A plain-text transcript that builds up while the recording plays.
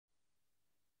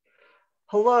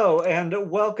Hello and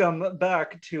welcome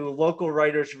back to Local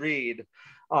Writers Read.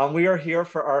 We are here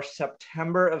for our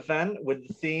September event with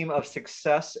the theme of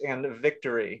success and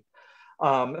victory.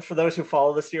 For those who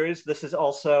follow the series, this is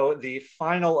also the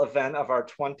final event of our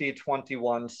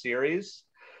 2021 series.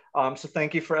 So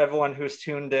thank you for everyone who's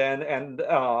tuned in and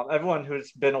everyone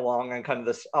who's been along on kind of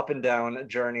this up and down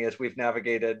journey as we've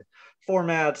navigated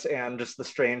formats and just the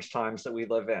strange times that we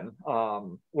live in.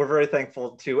 We're very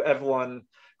thankful to everyone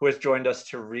who has joined us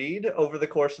to read over the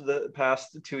course of the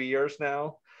past 2 years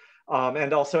now.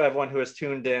 And also everyone who has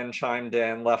tuned in, chimed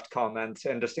in, left comments,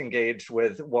 and just engaged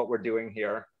with what we're doing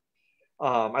here.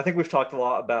 I think we've talked a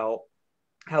lot about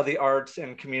how the arts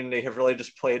and community have really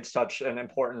just played such an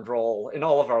important role in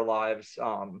all of our lives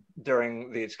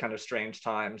during these kind of strange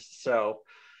times. So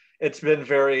it's been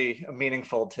very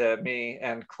meaningful to me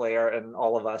and Claire and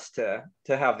all of us to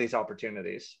have these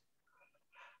opportunities.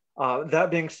 That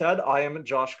being said, I am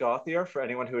Josh Gauthier. For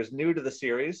anyone who is new to the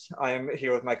series, I am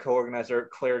here with my co-organizer,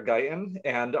 Claire Guyton,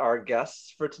 and our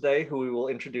guests for today, who we will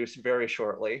introduce very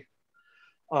shortly.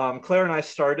 Claire and I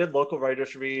started Local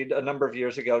Writers Read a number of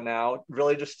years ago now,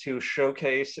 really just to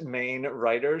showcase Maine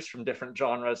writers from different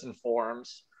genres and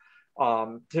forms,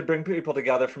 to bring people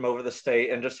together from over the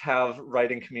state and just have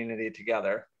writing community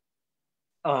together.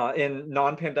 In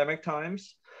non-pandemic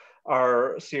times,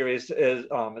 our series is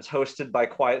hosted by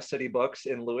Quiet City Books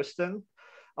in Lewiston.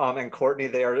 And Courtney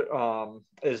there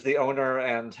is the owner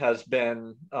and has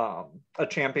been a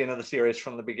champion of the series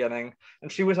from the beginning.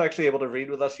 And she was actually able to read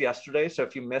with us yesterday. So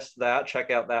if you missed that, check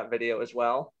out that video as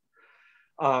well.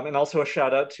 And also a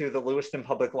shout out to the Lewiston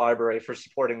Public Library for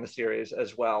supporting the series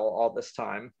as well all this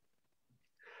time.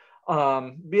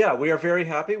 Yeah, we are very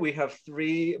happy. We have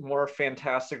 3 more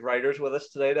fantastic writers with us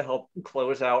today to help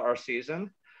close out our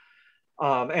season.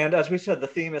 And as we said, the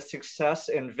theme is success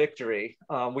and victory.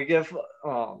 We give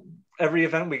every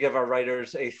event, we give our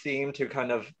writers a theme to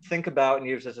kind of think about and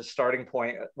use as a starting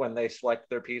point when they select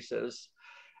their pieces,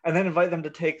 and then invite them to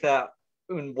take that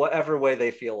in whatever way they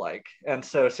feel like. And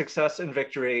so success and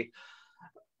victory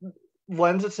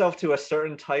lends itself to a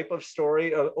certain type of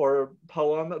story or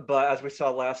poem, but as we saw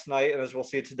last night, and as we'll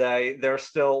see today, there's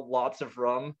still lots of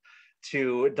room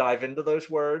to dive into those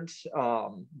words.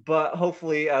 But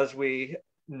hopefully as we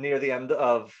near the end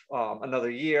of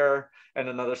another year and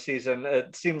another season,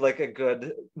 it seemed like a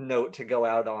good note to go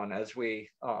out on as we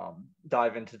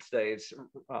dive into today's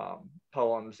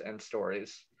poems and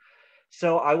stories.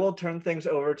 So I will turn things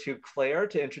over to Claire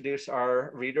to introduce our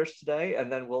readers today,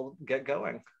 and then we'll get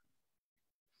going.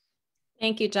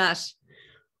 Thank you, Josh.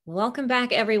 Welcome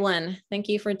back, everyone. Thank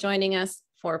you for joining us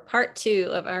for part 2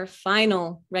 of our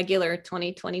final regular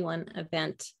 2021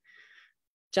 event.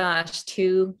 Josh,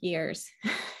 2 years.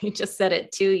 You just said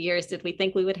it, 2 years. Did we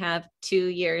think we would have 2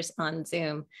 years on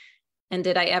Zoom? And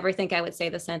did I ever think I would say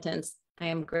the sentence, I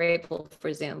am grateful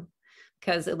for Zoom?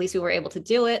 Because at least we were able to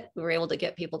do it. We were able to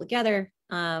get people together.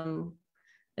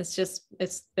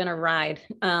 It's been a ride.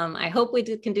 I hope we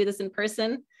can do this in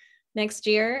person next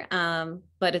year,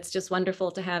 but it's just wonderful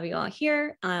to have you all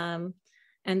here.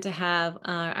 And to have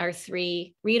our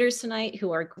 3 readers tonight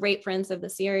who are great friends of the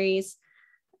series.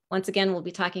 Once again, we'll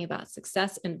be talking about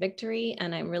success and victory,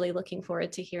 and I'm really looking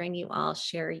forward to hearing you all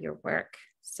share your work.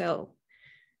 So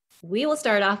we will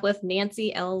start off with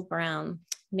Nancy L. Brown.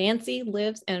 Nancy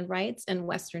lives and writes in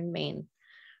Western Maine.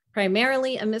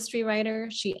 Primarily a mystery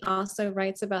writer, she also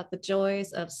writes about the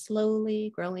joys of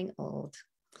slowly growing old.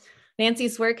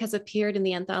 Nancy's work has appeared in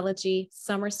the anthology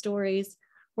Summer Stories,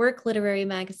 Work Literary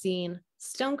Magazine,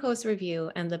 Stone Coast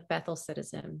Review, and the Bethel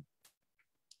Citizen.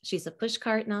 She's a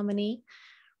Pushcart nominee,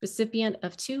 recipient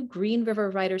of 2 Green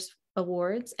River Writers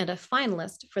Awards, and a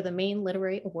finalist for the Maine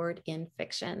Literary Award in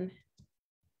Fiction.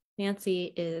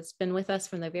 Nancy has been with us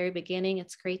from the very beginning.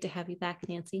 It's great to have you back,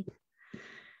 Nancy.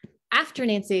 After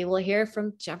Nancy, we'll hear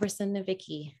from Jefferson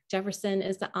Navicky. Jefferson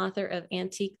is the author of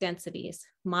Antique Densities,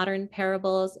 Modern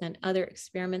Parables, and Other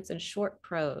Experiments in Short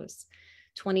Prose,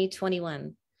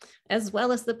 2021. As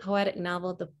well as the poetic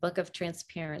novel, The Book of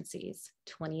Transparencies,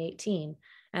 2018,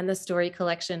 and the story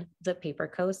collection, The Paper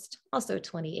Coast, also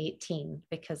 2018,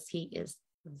 because he is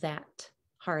that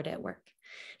hard at work.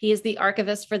 He is the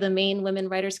archivist for the Maine Women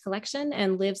Writers Collection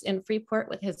and lives in Freeport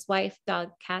with his wife,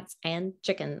 dog, cats, and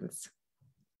chickens.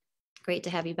 Great to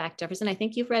have you back, Jefferson. I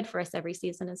think you've read for us every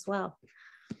season as well.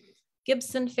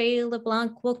 Gibson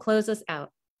Fay-LeBlanc will close us out.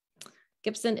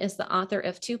 Gibson is the author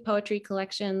of 2 poetry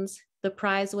collections, The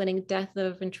Prize-Winning Death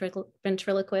of a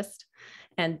Ventriloquist,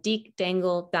 and Deek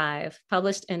Dangle Dive,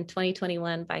 published in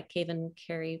 2021 by Caven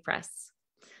Carey Press.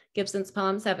 Gibson's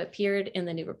poems have appeared in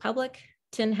The New Republic,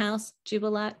 Tin House,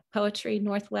 Jubilat, Poetry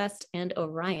Northwest, and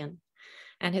Orion.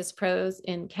 and his prose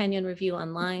in Kenyon Review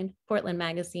Online, Portland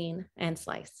Magazine, and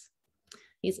Slice.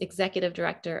 He's executive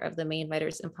director of the Maine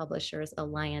Writers and Publishers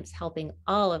Alliance, helping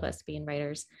all of us being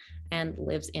writers, and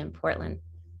lives in Portland.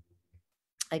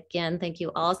 Again, thank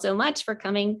you all so much for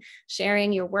coming,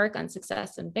 sharing your work on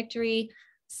success and victory.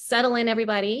 Settle in,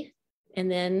 everybody. And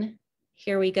then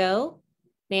here we go.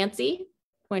 Nancy,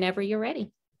 whenever you're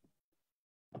ready.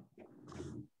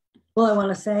 Well, I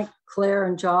want to thank Claire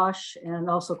and Josh, and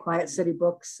also Quiet City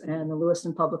Books and the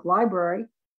Lewiston Public Library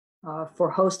for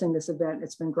hosting this event.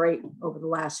 It's been great over the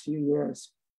last few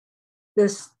years.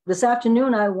 This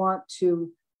afternoon, I want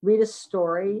to read a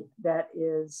story that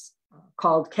is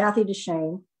called Kathy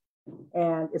DeShane,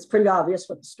 and it's pretty obvious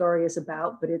what the story is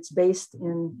about, but it's based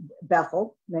in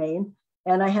Bethel, Maine,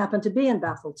 and I happen to be in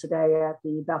Bethel today at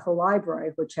the Bethel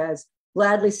Library, which has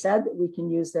gladly said that we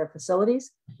can use their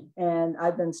facilities, and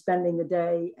I've been spending the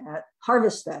day at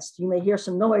Harvest Fest. You may hear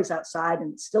some noise outside,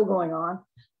 and it's still going on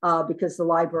because the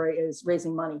library is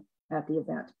raising money at the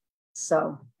event.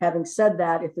 So having said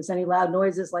that, if there's any loud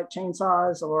noises like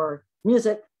chainsaws or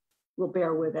music, we'll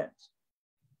bear with it.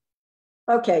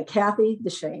 Okay, Kathy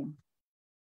DeShane.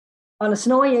 On a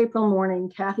snowy April morning,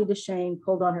 Kathy DeShane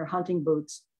pulled on her hunting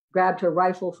boots, grabbed her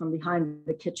rifle from behind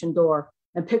the kitchen door,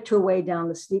 and picked her way down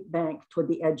the steep bank toward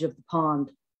the edge of the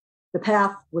pond. The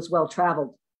path was well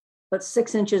traveled, but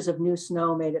 6 inches of new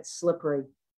snow made it slippery.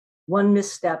 One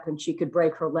misstep and she could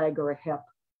break her leg or a hip.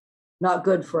 Not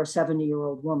good for a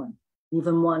 70-year-old woman,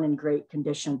 even one in great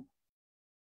condition.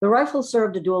 The rifle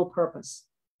served a dual purpose.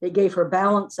 It gave her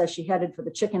balance as she headed for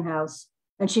the chicken house,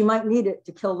 and she might need it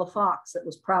to kill the fox that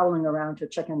was prowling around her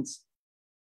chickens.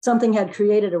 Something had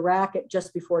created a racket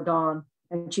just before dawn,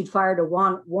 and she'd fired a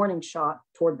warning shot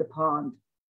toward the pond.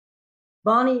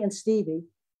 Bonnie and Stevie,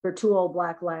 her 2 old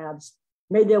black labs,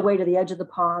 made their way to the edge of the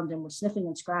pond and were sniffing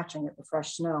and scratching at the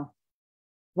fresh snow.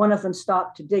 One of them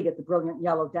stopped to dig at the brilliant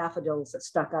yellow daffodils that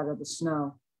stuck out of the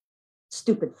snow.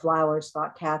 Stupid flowers,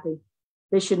 thought Kathy.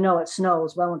 They should know it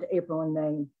snows well into April and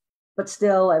May. But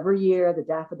still, every year, the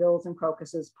daffodils and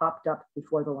crocuses popped up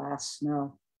before the last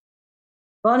snow.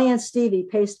 Bonnie and Stevie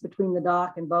paced between the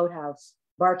dock and boathouse,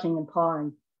 barking and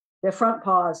pawing. Their front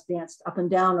paws danced up and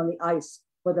down on the ice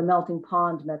where the melting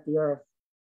pond met the earth.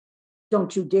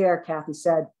 Don't you dare, Kathy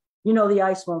said. You know the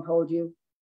ice won't hold you.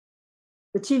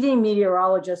 The TV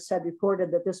meteorologists had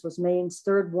reported that this was Maine's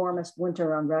 3rd warmest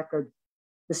winter on record.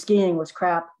 The skiing was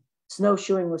crap,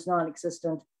 snowshoeing was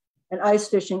non-existent, and ice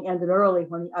fishing ended early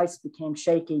when the ice became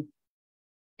shaky.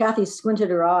 Kathy squinted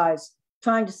her eyes,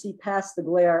 trying to see past the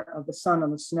glare of the sun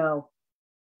on the snow.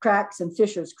 Cracks and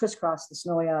fissures crisscrossed the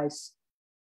snowy ice.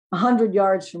 100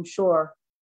 yards from shore,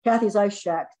 Kathy's ice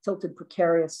shack tilted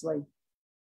precariously.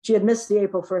 She had missed the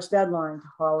April 1st deadline to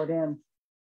haul it in.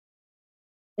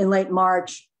 In late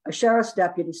March, a sheriff's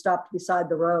deputy stopped beside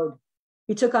the road.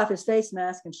 He took off his face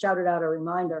mask and shouted out a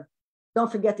reminder.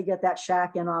 Don't forget to get that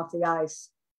shack in off the ice.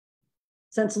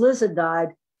 Since Liz had died,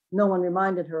 no one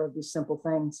reminded her of these simple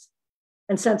things.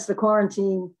 And since the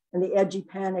quarantine and the edgy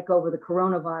panic over the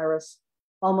coronavirus,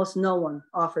 almost no one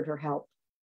offered her help.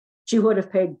 She would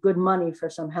have paid good money for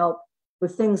some help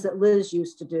with things that Liz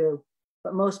used to do,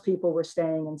 but most people were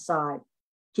staying inside,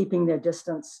 keeping their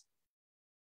distance.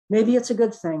 Maybe it's a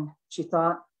good thing, she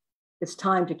thought. It's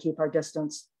time to keep our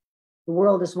distance. The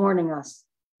world is warning us.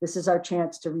 This is our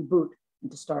chance to reboot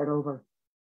and to start over.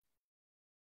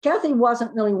 Kathy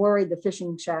wasn't really worried the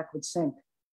fishing shack would sink.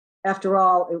 After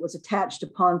all, it was attached to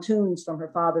pontoons from her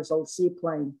father's old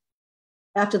seaplane.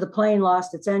 After the plane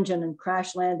lost its engine and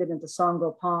crash landed into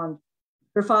Songo Pond,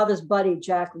 her father's buddy,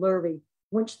 Jack Lurvy,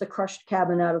 winched the crushed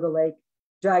cabin out of the lake,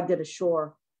 dragged it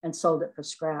ashore, and sold it for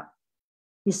scrap.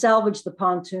 He salvaged the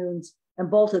pontoons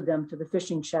and bolted them to the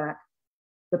fishing shack.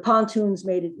 The pontoons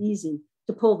made it easy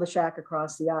to pull the shack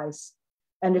across the ice.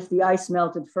 And if the ice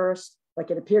melted first,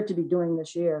 like it appeared to be doing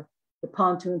this year, the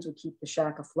pontoons would keep the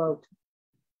shack afloat.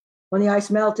 When the ice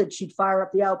melted, she'd fire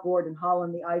up the outboard and haul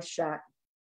in the ice shack.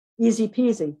 Easy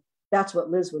peasy, that's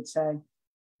what Liz would say.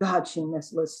 God, she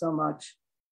missed Liz so much.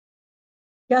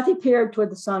 Kathy peered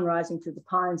toward the sun rising through the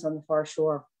pines on the far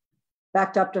shore.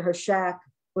 Backed up to her shack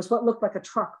was what looked like a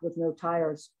truck with no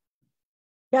tires.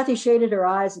 Kathy shaded her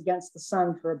eyes against the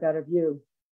sun for a better view.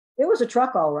 It was a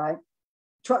truck, all right.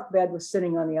 The truck bed was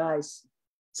sitting on the ice.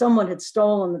 Someone had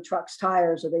stolen the truck's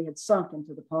tires or they had sunk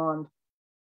into the pond.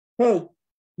 Hey,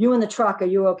 you in the truck, are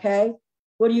you okay?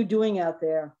 What are you doing out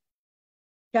there?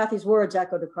 Kathy's words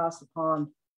echoed across the pond.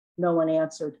 No one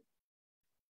answered.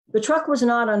 The truck was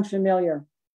not unfamiliar.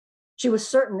 She was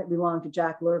certain it belonged to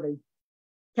Jack Lurvy.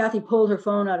 Kathy pulled her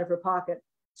phone out of her pocket,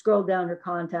 scrolled down her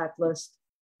contact list,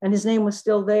 and his name was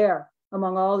still there,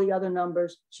 Among all the other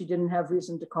numbers, she didn't have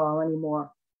reason to call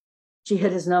anymore. She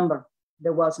hit his number.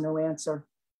 There was no answer.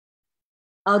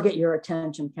 I'll get your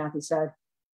attention, Kathy said.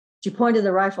 She pointed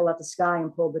the rifle at the sky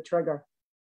and pulled the trigger.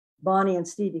 Bonnie and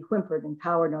Stevie whimpered and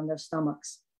cowered on their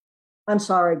stomachs. I'm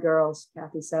sorry, girls,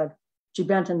 Kathy said. She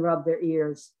bent and rubbed their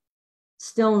ears.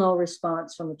 Still no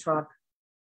response from the truck.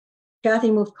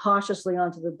 Kathy moved cautiously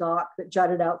onto the dock that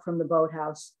jutted out from the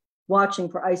boathouse, watching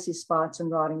for icy spots and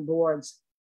rotting boards.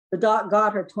 The dock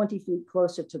got her 20 feet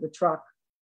closer to the truck,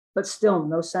 but still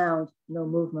no sound, no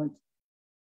movement.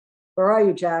 Where are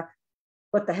you, Jack?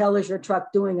 What the hell is your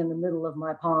truck doing in the middle of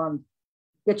my pond?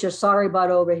 Get your sorry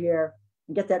butt over here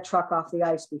and get that truck off the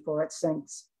ice before it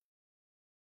sinks.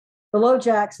 Below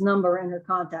Jack's number in her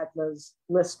contact list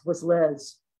was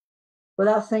Liz.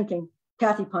 Without thinking,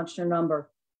 Kathy punched her number,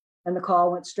 and the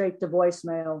call went straight to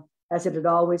voicemail, as it had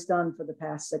always done for the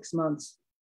past 6 months.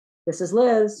 This is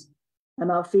Liz.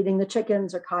 I'm out feeding the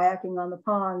chickens or kayaking on the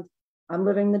pond. I'm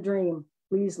living the dream.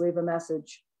 Please leave a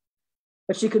message.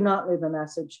 But she could not leave a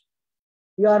message.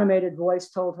 The automated voice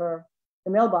told her,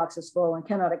 the mailbox is full and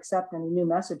cannot accept any new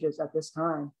messages at this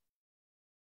time.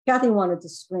 Kathy wanted to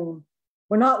scream.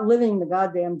 We're not living the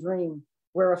goddamn dream.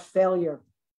 We're a failure.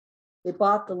 They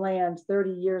bought the land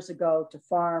 30 years ago to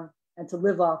farm and to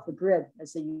live off the grid,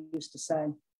 as they used to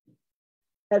say.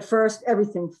 At first,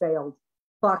 everything failed.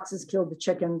 Foxes killed the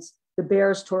chickens, the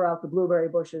bears tore out the blueberry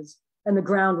bushes, and the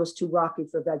ground was too rocky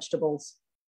for vegetables.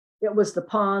 It was the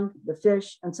pond, the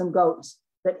fish, and some goats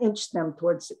that inched them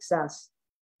towards success.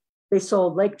 They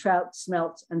sold lake trout,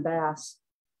 smelts, and bass.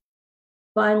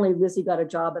 Finally, Lizzie got a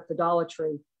job at the Dollar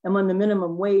Tree, and when the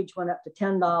minimum wage went up to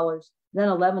 $10, then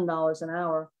 $11 an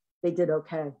hour, they did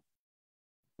okay.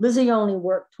 Lizzie only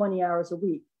worked 20 hours a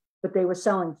week, but they were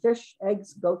selling fish,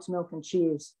 eggs, goat's milk, and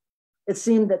cheese. It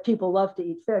seemed that people loved to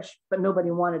eat fish, but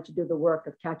nobody wanted to do the work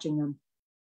of catching them.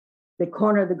 They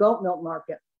cornered the goat milk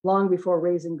market long before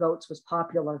raising goats was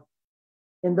popular.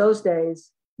 In those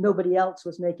days, nobody else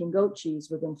was making goat cheese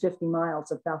within 50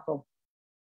 miles of Bethel.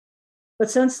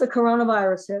 But since the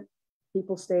coronavirus hit,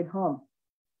 people stayed home.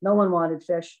 No one wanted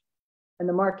fish, and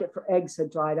the market for eggs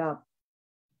had dried up.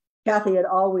 Kathy had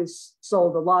always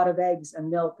sold a lot of eggs and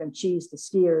milk and cheese to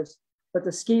skiers, but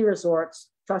the ski resorts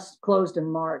just closed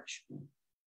in March.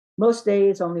 Most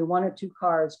days, only 1 or 2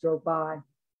 cars drove by,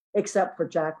 except for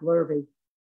Jack Lurvy.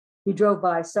 He drove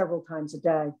by several times a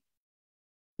day.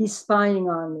 He's spying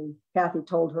on me, Kathy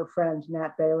told her friend,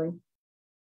 Nat Bailey.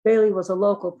 Bailey was a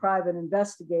local private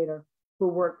investigator who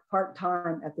worked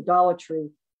part-time at the Dollar Tree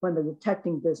when the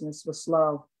detecting business was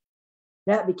slow.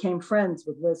 Nat became friends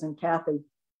with Liz and Kathy.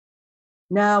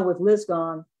 Now, with Liz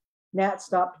gone, Nat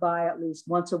stopped by at least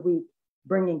once a week,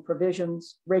 bringing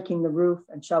provisions, raking the roof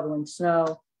and shoveling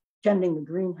snow, tending the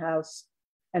greenhouse,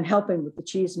 and helping with the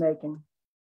cheese making.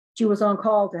 She was on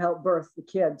call to help birth the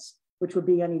kids, which would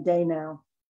be any day now.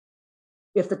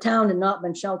 If the town had not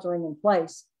been sheltering in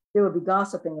place, they would be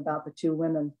gossiping about the 2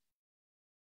 women.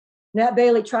 Nat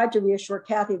Bailey tried to reassure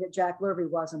Kathy that Jack Lurvy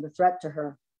wasn't a threat to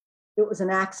her. It was an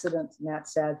accident, Nat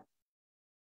said.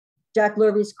 Jack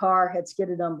Lurvy's car had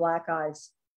skidded on black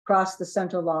ice, crossed the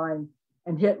center line,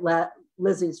 and hit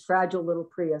Lizzie's fragile little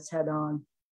Prius head on.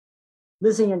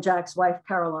 Lizzie and Jack's wife,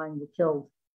 Caroline, were killed.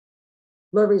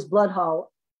 Lurvy's blood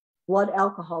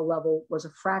alcohol level was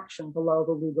a fraction below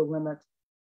the legal limit.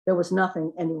 There was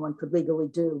nothing anyone could legally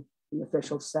do, the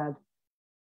officials said.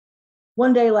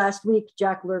 One day last week,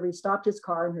 Jack Lurvy stopped his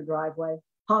car in her driveway,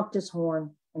 honked his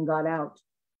horn, and got out.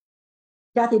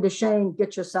 Kathy DeShane,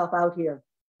 get yourself out here.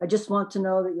 I just want to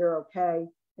know that you're okay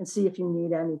and see if you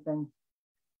need anything.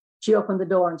 She opened the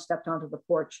door and stepped onto the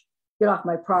porch. Get off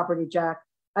my property, Jack.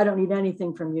 I don't need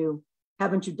anything from you.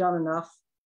 Haven't you done enough?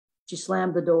 She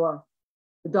slammed the door.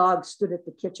 The dogs stood at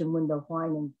the kitchen window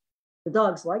whining. The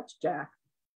dogs liked Jack.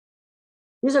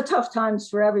 These are tough times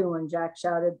for everyone, Jack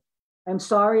shouted. I'm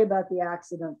sorry about the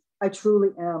accident. I truly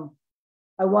am.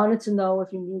 I wanted to know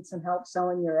if you need some help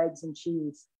selling your eggs and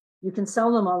cheese. You can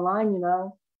sell them online, you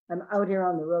know. I'm out here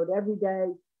on the road every day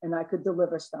and I could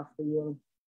deliver stuff for you.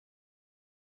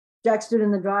 Jack stood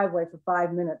in the driveway for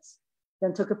 5 minutes,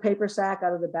 then took a paper sack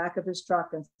out of the back of his truck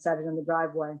and set it in the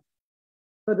driveway.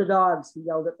 For the dogs, he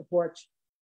yelled at the porch.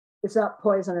 It's not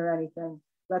poison or anything.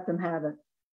 Let them have it.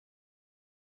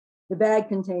 The bag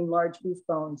contained large beef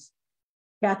bones.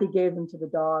 Kathy gave them to the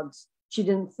dogs. She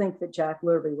didn't think that Jack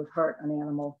Lurvy would hurt an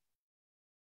animal.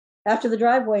 After the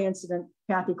driveway incident,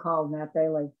 Kathy called Nat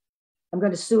Bailey. I'm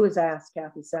going to sue his ass,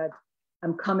 Kathy said.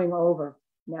 I'm coming over,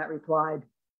 Nat replied.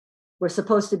 We're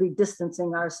supposed to be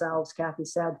distancing ourselves, Kathy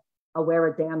said. I'll wear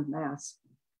a damned mask.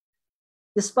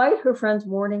 Despite her friend's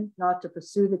warning not to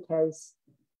pursue the case,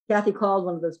 Kathy called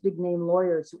one of those big name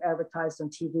lawyers who advertised on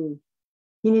TV.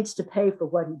 He needs to pay for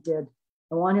what he did.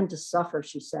 I want him to suffer,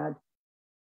 she said.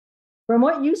 From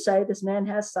what you say, this man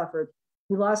has suffered.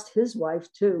 He lost his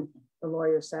wife too, the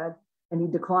lawyer said, and he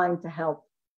declined to help.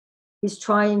 He's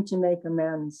trying to make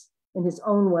amends. In his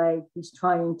own way, he's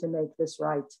trying to make this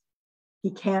right.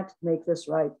 He can't make this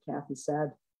right, Kathy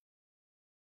said.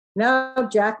 Now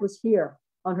Jack was here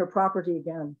on her property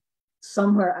again,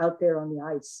 somewhere out there on the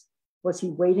ice. Was he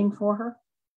waiting for her?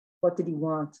 What did he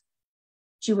want?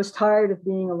 She was tired of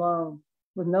being alone,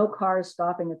 with no cars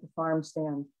stopping at the farm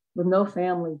stand, with no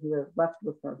family here left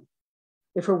with her.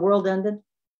 If her world ended,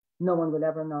 no one would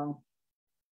ever know.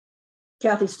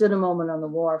 Kathy stood a moment on the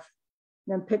wharf,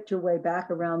 then picked her way back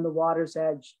around the water's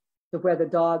edge to where the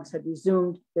dogs had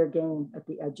resumed their game at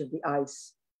the edge of the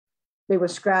ice. They were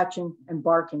scratching and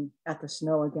barking at the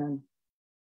snow again.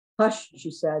 Hush, she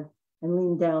said, and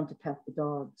leaned down to pet the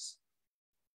dogs.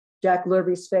 Jack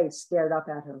Lurby's face stared up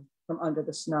at her from under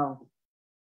the snow.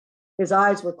 His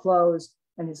eyes were closed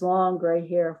and his long gray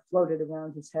hair floated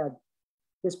around his head.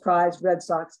 His prized Red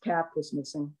Sox cap was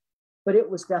missing, but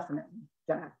it was definitely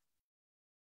Jack.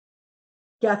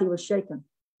 Kathy was shaken.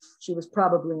 She was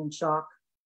probably in shock.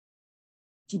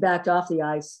 She backed off the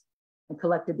ice and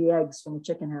collected the eggs from the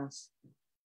chicken house.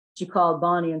 She called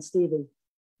Bonnie and Stevie,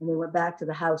 and they went back to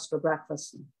the house for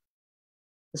breakfast.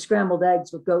 The scrambled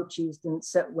eggs with goat cheese didn't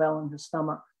sit well in her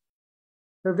stomach.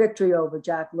 Her victory over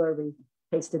Jack Lurby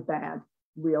tasted bad,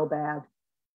 real bad.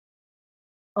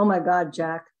 Oh my God,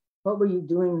 Jack, what were you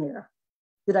doing there?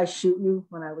 Did I shoot you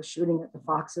when I was shooting at the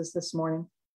foxes this morning?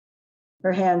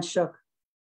 Her hand shook.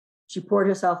 She poured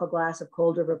herself a glass of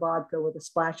cold river vodka with a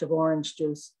splash of orange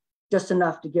juice, just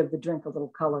enough to give the drink a little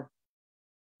color.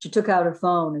 She took out her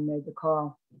phone and made the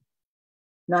call.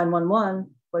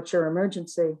 911, what's your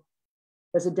emergency?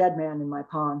 There's a dead man in my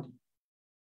pond.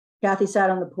 Kathy sat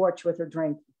on the porch with her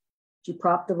drink. She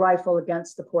propped the rifle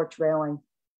against the porch railing.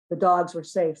 The dogs were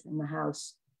safe in the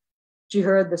house. She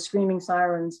heard the screaming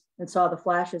sirens and saw the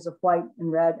flashes of white and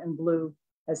red and blue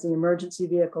as the emergency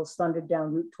vehicle thundered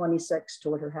down Route 26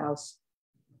 toward her house.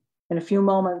 In a few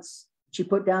moments, she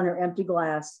put down her empty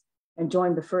glass and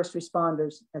joined the first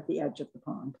responders at the edge of the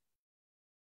pond.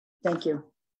 Thank you.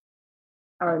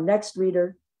 Our next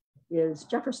reader is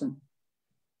Jefferson.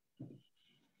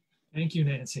 Thank you,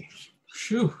 Nancy.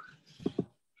 Phew,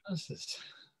 this is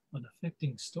an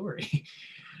affecting story.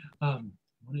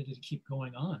 Wanted to keep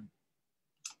going on.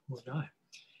 Poor guy.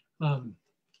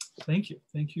 Thank you,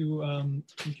 thank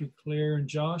you, Claire and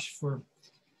Josh, for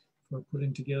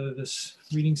putting together this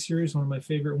reading series, one of my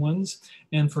favorite ones,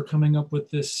 and for coming up with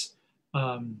this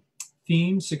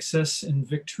theme, success and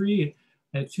victory.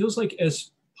 It feels like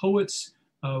as poets,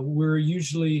 we're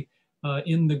usually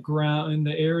in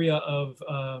the area of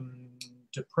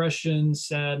depression,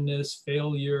 sadness,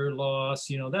 failure, loss,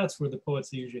 that's where the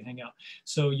poets usually hang out.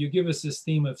 So you give us this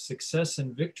theme of success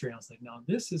and victory. I was like, now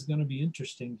this is going to be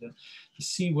interesting to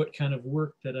see what kind of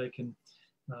work that I can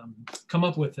come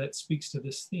up with that speaks to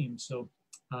this theme. So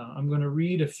I'm going to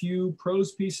read a few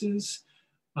prose pieces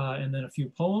and then a few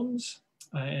poems.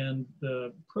 And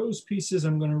the prose pieces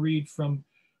I'm going to read from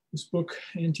this book,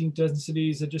 Antique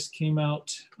Densities, that just came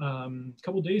out a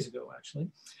couple days ago, actually.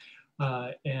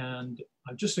 And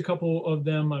just a couple of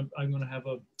them, I'm going to have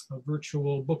a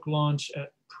virtual book launch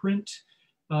at Print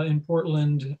in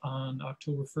Portland on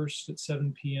October 1st at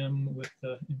 7 p.m. with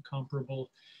the incomparable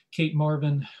Kate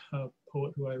Marvin, a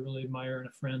poet who I really admire and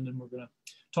a friend, and we're going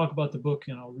to talk about the book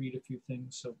and I'll read a few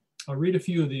things. So I'll read a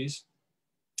few of these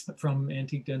from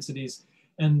Antique Densities.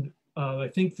 And I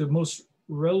think the most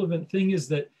relevant thing is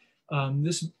that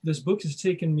this book has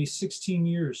taken me 16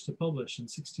 years to publish and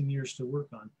 16 years to work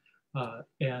on.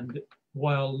 And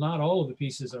while not all of the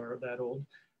pieces are that old,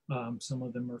 some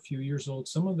of them are a few years old,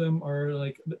 some of them are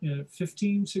like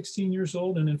 15, 16 years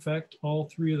old. And in fact, all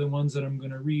three of the ones that I'm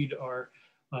going to read are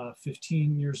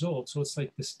 15 years old. So it's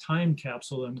like this time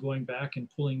capsule that I'm going back and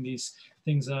pulling these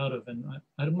things out of. And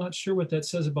I'm not sure what that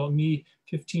says about me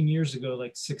 15 years ago.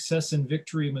 Like success and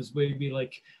victory was maybe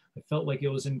like, I felt like it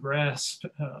was in grasp,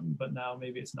 but now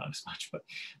maybe it's not as much. But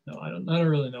no, I don't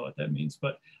really know what that means.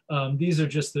 But these are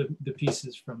just the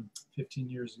pieces from 15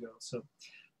 years ago. So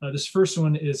this first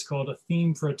one is called A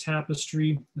Theme for a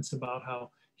Tapestry. It's about how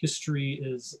history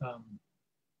is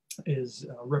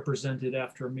represented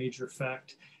after a major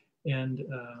fact. And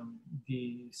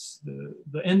the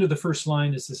end of the first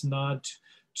line is this nod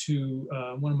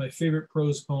to one of my favorite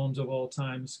prose poems of all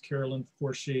times, Carolyn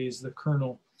Forshay's The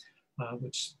Colonel,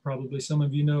 which probably some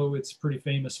of you know. It's a pretty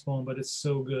famous poem, but it's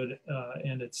so good.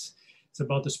 And it's It's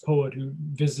about this poet who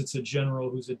visits a general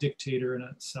who's a dictator in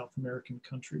a South American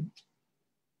country.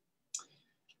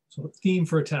 So a theme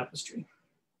for a tapestry.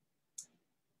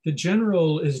 The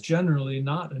general is generally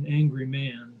not an angry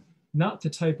man, not the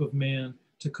type of man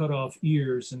to cut off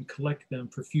ears and collect them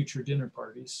for future dinner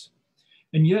parties.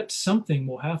 And yet something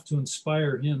will have to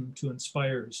inspire him to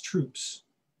inspire his troops.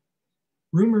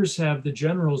 Rumors have the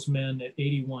general's men at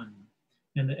 81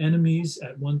 and the enemy's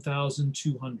at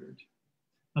 1,200.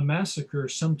 A massacre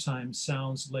sometimes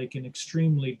sounds like an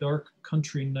extremely dark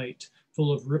country night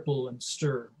full of ripple and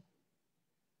stir.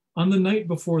 On the night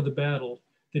before the battle,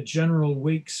 the general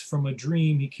wakes from a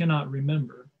dream he cannot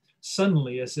remember,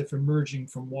 suddenly as if emerging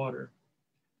from water.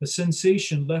 The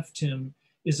sensation left him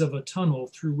is of a tunnel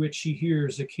through which he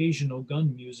hears occasional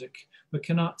gun music, but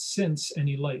cannot sense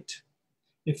any light.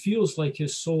 It feels like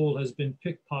his soul has been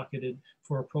pickpocketed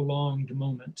for a prolonged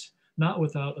moment, not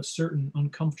without a certain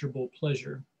uncomfortable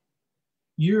pleasure.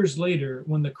 Years later,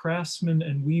 when the craftsmen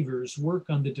and weavers work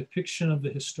on the depiction of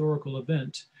the historical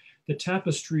event, the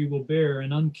tapestry will bear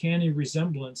an uncanny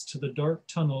resemblance to the dark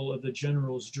tunnel of the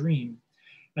general's dream,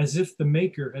 as if the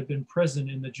maker had been present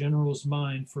in the general's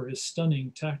mind for his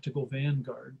stunning tactical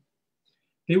vanguard.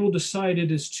 They will decide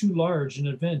it is too large an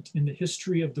event in the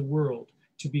history of the world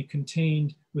to be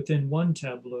contained within one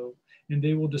tableau, and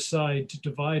they will decide to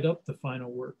divide up the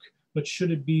final work. But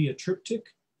should it be a triptych?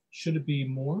 Should it be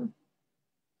more?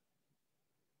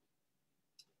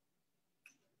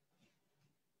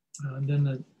 And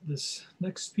then this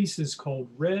next piece is called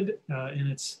Red,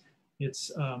 and it's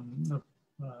a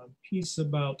piece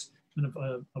about kind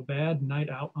of a bad night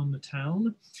out on the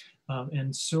town,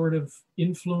 and sort of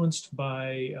influenced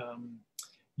by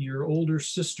your older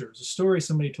sisters. A story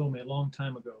somebody told me a long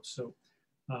time ago. So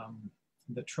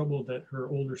the trouble that her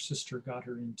older sister got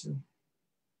her into.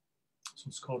 So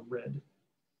it's called Red.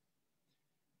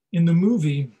 In the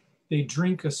movie, they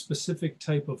drink a specific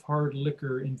type of hard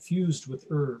liquor infused with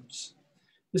herbs.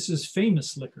 This is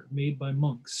famous liquor made by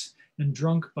monks and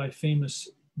drunk by a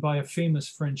famous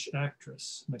French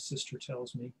actress, my sister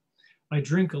tells me. I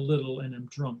drink a little and am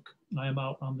drunk. I am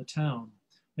out on the town.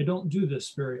 I don't do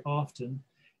this very often.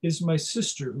 It is my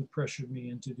sister who pressured me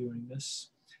into doing this.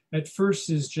 At first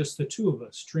it is just the two of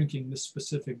us drinking this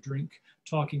specific drink,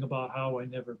 talking about how I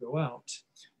never go out.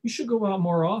 You should go out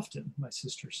more often, my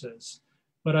sister says.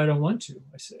 But I don't want to,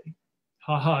 I say.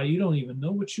 Ha ha, you don't even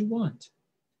know what you want.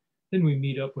 Then we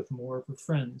meet up with more of her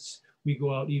friends. We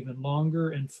go out even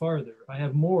longer and farther. I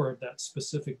have more of that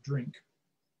specific drink.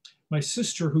 My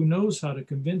sister, who knows how to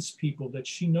convince people that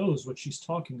she knows what she's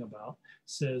talking about,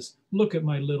 says, look at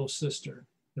my little sister.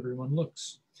 Everyone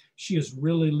looks. She is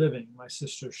really living, my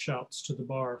sister shouts to the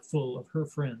bar full of her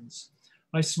friends.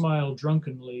 I smile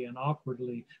drunkenly and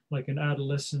awkwardly like an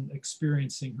adolescent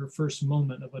experiencing her first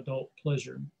moment of adult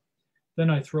pleasure. Then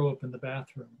I throw up in the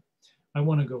bathroom. I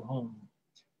want to go home.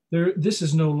 This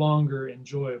is no longer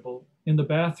enjoyable. In the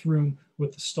bathroom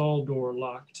with the stall door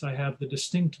locked, I have the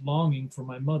distinct longing for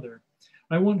my mother.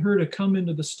 I want her to come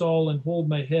into the stall and hold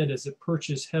my head as it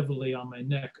perches heavily on my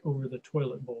neck over the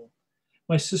toilet bowl.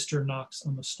 My sister knocks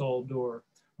on the stall door.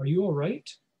 Are you all right?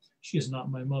 She is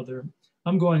not my mother.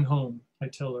 I'm going home, I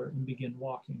tell her and begin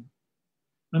walking.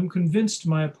 I'm convinced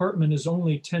my apartment is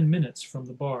only 10 minutes from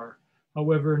the bar.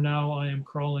 However, now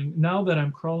that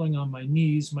I'm crawling on my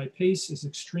knees, my pace is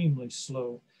extremely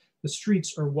slow. The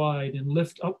streets are wide and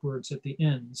lift upwards at the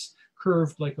ends,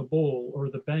 curved like a bowl or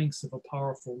the banks of a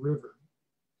powerful river.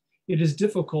 It is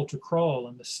difficult to crawl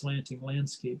in this slanting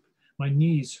landscape. My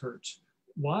knees hurt.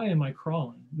 Why am I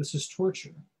crawling? This is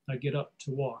torture. I get up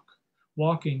to walk.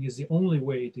 Walking is the only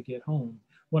way to get home.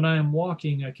 When I am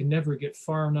walking, I can never get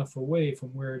far enough away from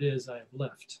where it is I have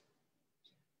left.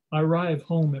 I arrive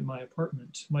home at my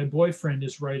apartment. My boyfriend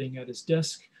is writing at his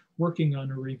desk, working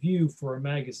on a review for a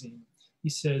magazine. He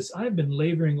says, I've been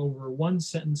laboring over one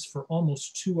sentence for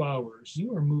almost 2 hours.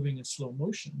 You are moving in slow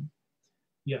motion.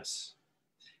 Yes.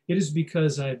 It is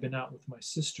because I have been out with my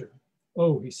sister.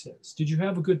 Oh, he says, did you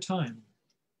have a good time?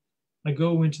 I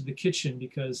go into the kitchen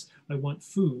because I want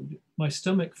food. My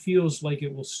stomach feels like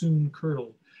it will soon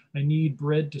curdle. I need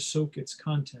bread to soak its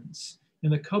contents.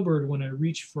 In the cupboard, when I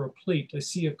reach for a plate, I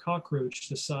see a cockroach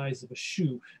the size of a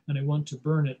shoe, and I want to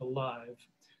burn it alive.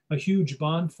 A huge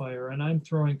bonfire, and I'm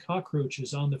throwing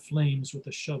cockroaches on the flames with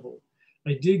a shovel.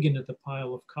 I dig into the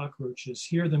pile of cockroaches,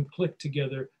 hear them click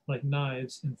together like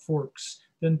knives and forks,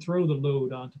 then throw the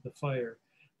load onto the fire.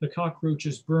 The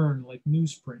cockroaches burn like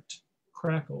newsprint,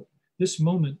 crackle. This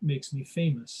moment makes me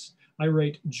famous. I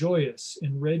write joyous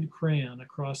in red crayon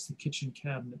across the kitchen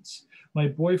cabinets. My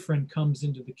boyfriend comes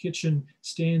into the kitchen,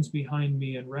 stands behind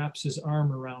me, and wraps his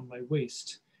arm around my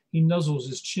waist. He nuzzles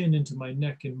his chin into my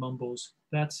neck and mumbles,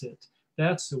 "That's it.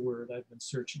 That's the word I've been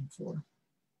searching for."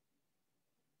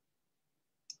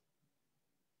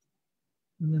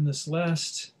 And then this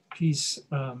last piece,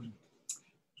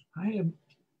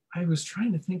 I was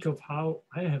trying to think of how,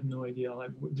 I have no idea,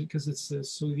 like, because it's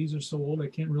so, these are so old, I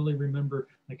can't really remember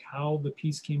like how the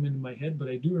piece came into my head, but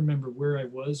I do remember where I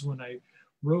was when I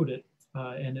wrote it.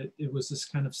 And it was this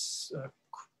kind of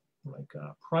like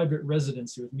a private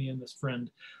residency with me and this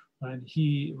friend. And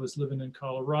he was living in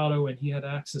Colorado, and he had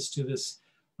access to this,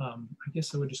 I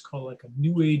guess I would just call it like a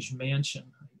new age mansion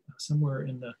somewhere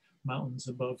in the mountains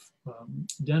above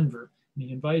Denver. And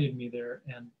he invited me there,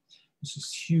 and it's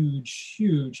this huge,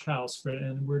 huge house,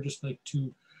 and we're just like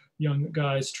two young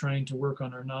guys trying to work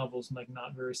on our novels, and like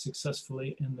not very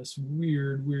successfully, in this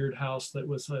weird, weird house that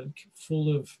was like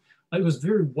full of, it was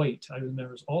very white. I remember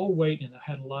it was all white, and it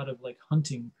had a lot of like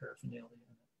hunting paraphernalia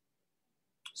in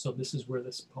it. So this is where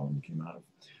this poem came out of.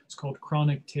 It's called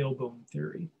Chronic Tailbone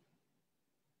Theory.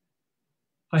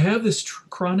 I have this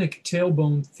chronic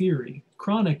tailbone theory,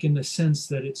 chronic in the sense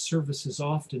that it surfaces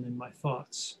often in my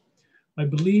thoughts. I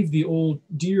believe the old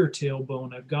deer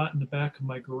tailbone I've got in the back of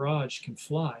my garage can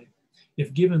fly,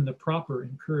 if given the proper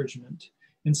encouragement.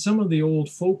 In some of the old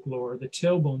folklore, the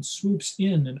tailbone swoops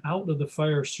in and out of the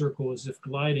fire circle as if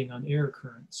gliding on air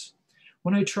currents.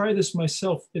 When I try this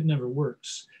myself, it never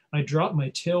works. I drop my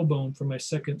tailbone from my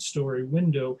second-story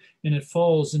window, and it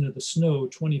falls into the snow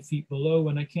 20 feet below,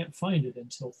 and I can't find it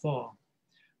until thaw.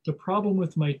 The problem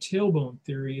with my tailbone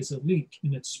theory is a leak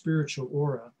in its spiritual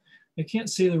aura. I can't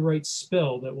say the right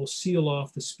spell that will seal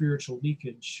off the spiritual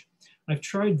leakage. I've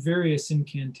tried various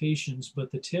incantations,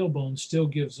 but the tailbone still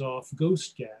gives off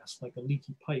ghost gas like a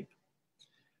leaky pipe.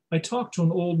 I talked to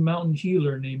an old mountain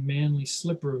healer named Manly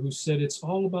Slipper who said it's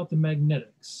all about the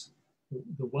magnetics.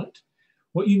 The what?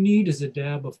 What you need is a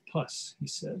dab of pus, he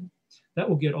said. That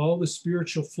will get all the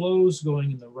spiritual flows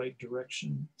going in the right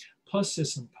direction. Pus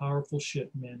is some powerful shit,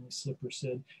 Manly Slipper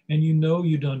said, and you know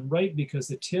you done right because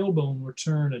the tailbone will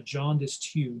turn a jaundiced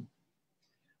hue.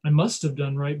 I must have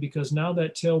done right because now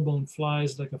that tailbone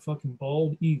flies like a fucking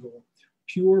bald eagle,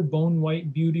 pure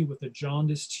bone-white beauty with a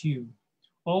jaundiced hue.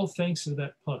 All thanks to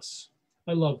that pus.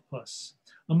 I love pus.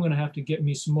 I'm going to have to get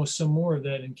me some more of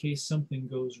that in case something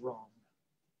goes wrong.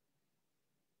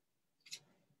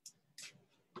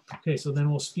 Okay, so then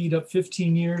we'll speed up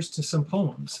 15 years to some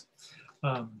poems.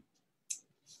 So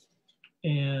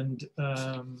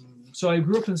I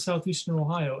grew up in southeastern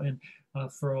Ohio, and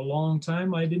for a long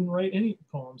time, I didn't write any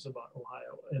poems about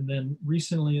Ohio. And then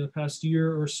recently, in the past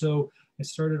year or so, I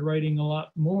started writing a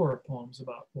lot more poems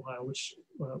about Ohio, which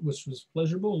was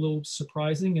pleasurable, a little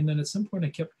surprising. And then at some point, I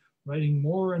kept writing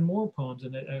more and more poems,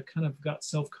 and I kind of got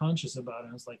self-conscious about it.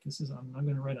 I was like, I'm not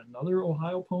going to write another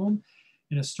Ohio poem.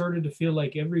 And it started to feel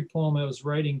like every poem I was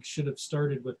writing should have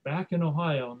started with "back in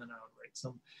Ohio," and then I would write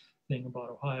something about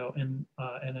Ohio. And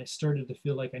I started to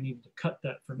feel like I needed to cut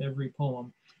that from every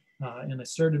poem. And it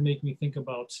started to make me think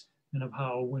about kind of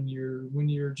how when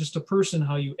you're just a person,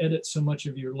 how you edit so much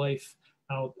of your life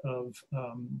out of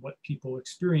what people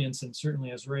experience. And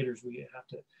certainly as writers, we have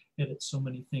to edit so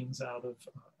many things out of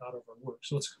our work.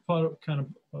 So it's kind of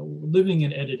a living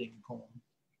and editing poem.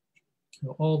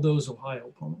 All those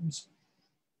Ohio poems.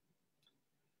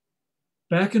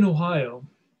 Back in Ohio,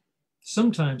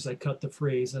 sometimes I cut the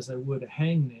phrase as I would a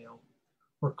hangnail,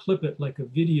 or clip it like a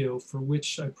video for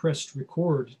which I pressed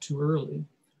record too early,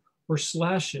 or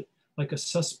slash it like a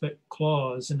suspect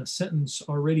clause in a sentence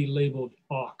already labeled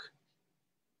awk.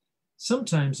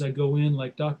 Sometimes I go in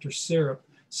like Dr. Syrup,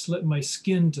 slit my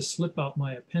skin to slip out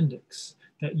my appendix,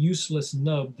 that useless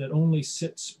nub that only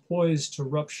sits poised to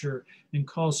rupture and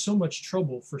cause so much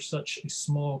trouble for such a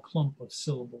small clump of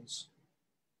syllables.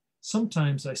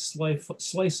 Sometimes I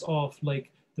slice off like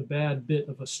the bad bit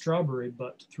of a strawberry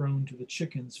butt thrown to the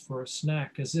chickens for a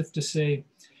snack, as if to say,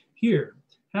 here,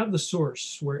 have the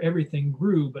source where everything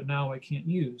grew, but now I can't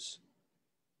use.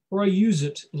 Or I lose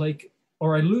it like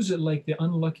the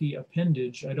unlucky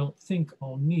appendage I don't think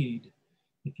I'll need.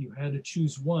 If you had to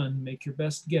choose one, make your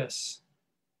best guess.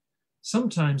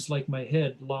 Sometimes like my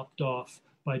head lopped off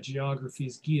by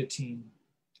geography's guillotine.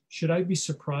 Should I be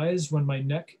surprised when my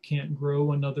neck can't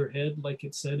grow another head like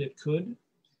it said it could?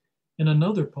 In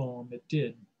another poem, it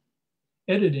did.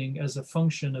 Editing as a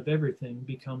function of everything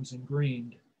becomes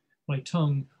ingrained. My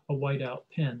tongue a whiteout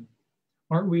pen.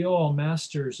 Aren't we all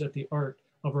masters at the art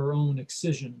of our own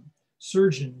excision,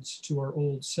 surgeons to our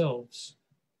old selves?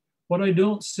 What I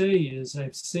don't say is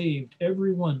I've saved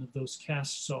every one of those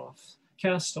cast-offs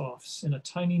in a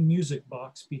tiny music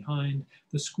box behind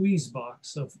the squeeze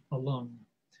box of a lung.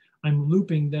 I'm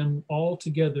looping them all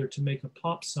together to make a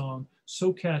pop song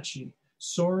so catchy,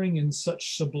 soaring in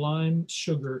such sublime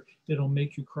sugar, it'll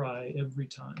make you cry every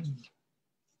time.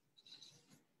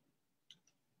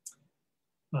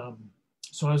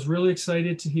 So I was really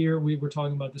excited to hear, we were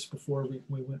talking about this before we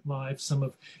went live, some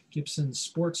of Gibson's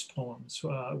sports poems,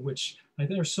 which I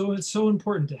think are so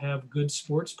important to have good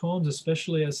sports poems,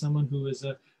 especially as someone who is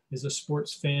a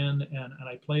sports fan, and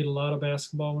I played a lot of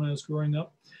basketball when I was growing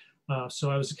up.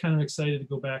 So I was kind of excited to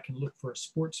go back and look for a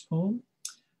sports poem.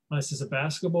 This is a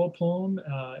basketball poem,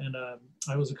 and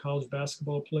I was a college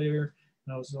basketball player.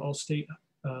 I was an all-state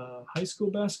high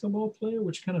school basketball player,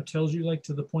 which kind of tells you like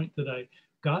to the point that I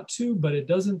got to, but it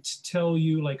doesn't tell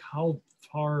you like how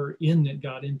far in it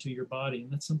got into your body.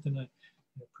 And that's something I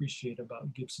appreciate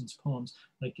about Gibson's poems.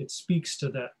 Like it speaks to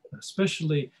that,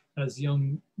 especially as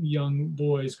young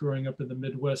boys growing up in the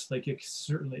Midwest, like it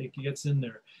gets in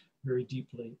there very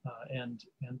deeply. And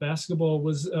basketball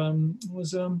was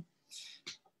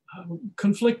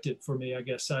conflicted for me, I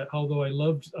guess. Although I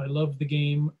loved the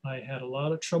game, I had a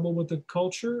lot of trouble with the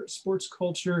culture, sports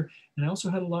culture, and I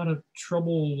also had a lot of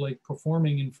trouble like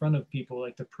performing in front of people,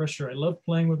 like the pressure. I loved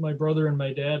playing with my brother and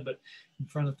my dad, but in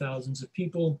front of thousands of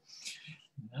people,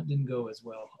 that didn't go as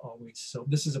well always. So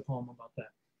this is a poem about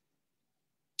that.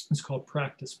 It's called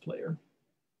Practice Player.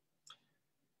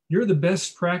 You're the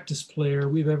best practice player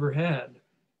we've ever had,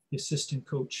 the assistant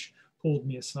coach pulled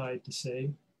me aside to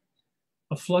say.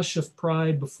 A flush of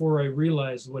pride before I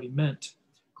realized what he meant.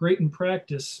 Great in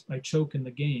practice, I choke in the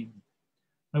game.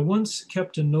 I once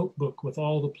kept a notebook with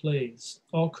all the plays,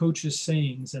 all coaches'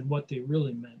 sayings and what they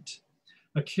really meant.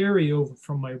 A carryover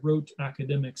from my rote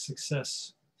academic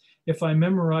success. If I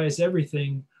memorize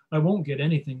everything, I won't get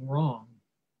anything wrong.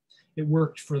 It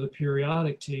worked for the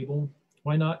periodic table.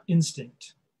 Why not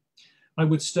instinct? I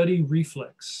would study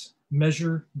reflex,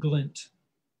 measure glint.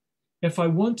 If I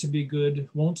want to be good,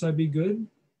 won't I be good?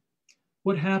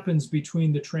 What happens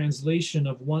between the translation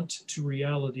of want to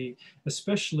reality,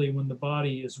 especially when the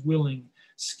body is willing,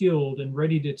 skilled, and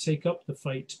ready to take up the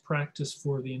fight to practice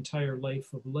for the entire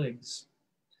life of legs?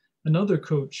 Another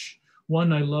coach,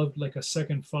 one I loved like a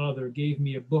second father, gave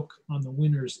me a book on the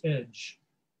winner's edge.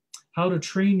 How to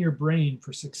train your brain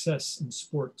for success in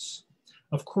sports.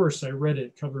 Of course, I read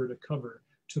it cover to cover,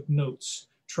 took notes,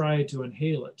 tried to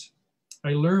inhale it.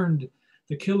 I learned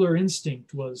the killer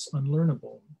instinct was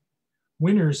unlearnable.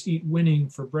 Winners eat winning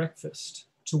for breakfast.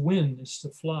 To win is to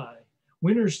fly.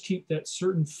 Winners keep that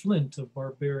certain flint of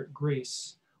barbaric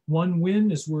grace. One win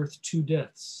is worth 2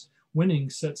 deaths. Winning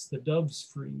sets the doves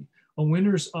free. A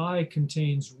winner's eye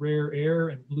contains rare air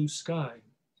and blue sky.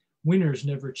 Winners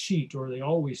never cheat, or they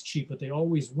always cheat, but they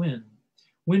always win.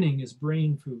 Winning is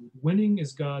brain food. Winning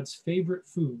is God's favorite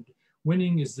food.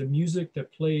 Winning is the music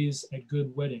that plays at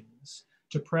good weddings.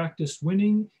 To practice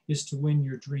winning is to win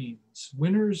your dreams.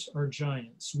 Winners are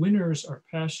giants. Winners are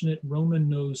passionate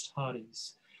Roman-nosed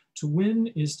hotties. To win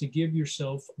is to give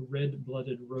yourself a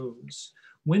red-blooded rose.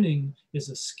 Winning is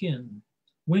a skin.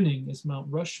 Winning is Mount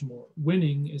Rushmore.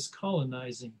 Winning is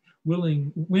colonizing.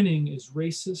 Winning is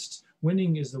racist.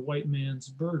 Winning is the white man's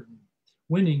burden.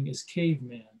 Winning is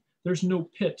caveman. There's no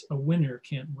pit a winner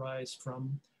can't rise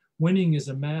from. Winning is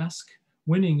a mask.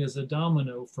 Winning is a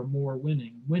domino for more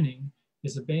winning. Winning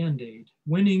is a Band-Aid.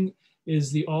 Winning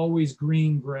is the always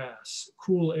green grass,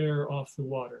 cool air off the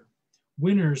water.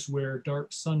 Winners wear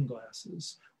dark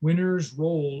sunglasses. Winners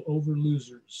roll over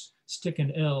losers, stick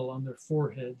an L on their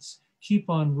foreheads,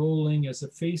 keep on rolling as the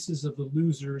faces of the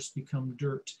losers become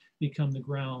dirt, become the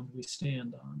ground we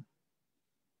stand on.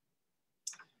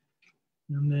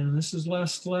 And then this is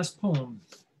last poem.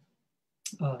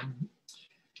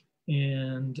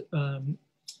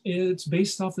 It's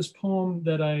based off this poem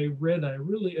that I read, I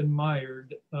really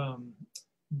admired,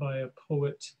 by a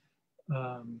poet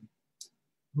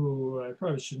who I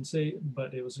probably shouldn't say,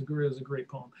 but it was a great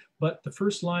poem. But the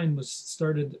first line was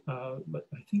started, but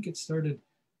I think it started,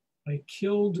 I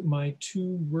killed my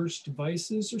 2 worst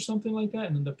vices or something like that.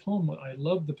 And then the poem, I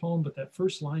loved the poem, but that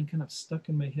first line kind of stuck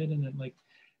in my head, and it like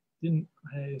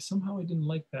somehow I didn't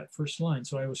like that first line.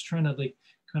 So I was trying to like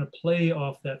kind of play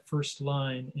off that first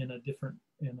line in a different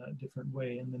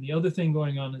way. And then the other thing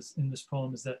going on is in this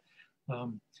poem is that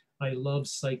I love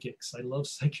psychics. I love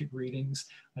psychic readings.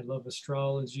 I love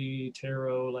astrology,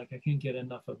 tarot. Like I can't get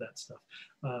enough of that stuff.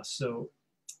 So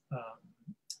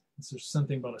there's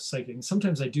something about a psychic. And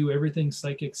sometimes I do everything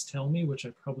psychics tell me, which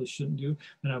I probably shouldn't do.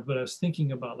 But I was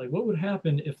thinking about like, what would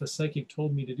happen if a psychic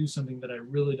told me to do something that I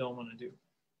really don't want to do?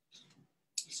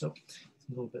 So it's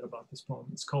a little bit about this poem.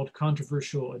 It's called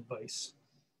Controversial Advice.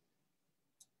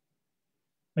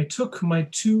 I took my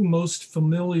two most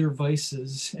familiar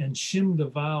vices and shimmed a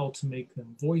vowel to make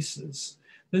them voices,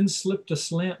 then slipped a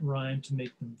slant rhyme to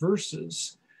make them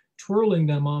verses, twirling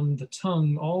them on the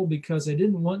tongue, all because I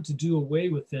didn't want to do away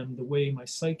with them the way my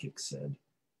psychic said.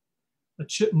 A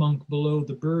chipmunk below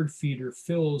the bird feeder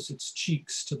fills its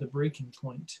cheeks to the breaking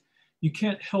point. You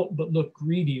can't help but look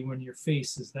greedy when your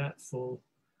face is that full.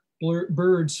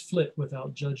 Birds flit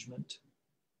without judgment.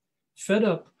 Fed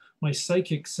up, my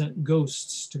psychic sent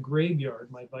ghosts to graveyard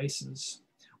my vices,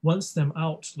 once them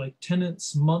out like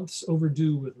tenants months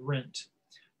overdue with rent.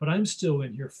 But I'm still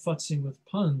in here futzing with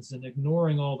puns and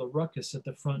ignoring all the ruckus at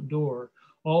the front door,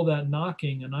 all that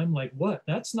knocking, and I'm like, what?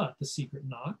 That's not the secret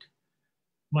knock.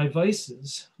 My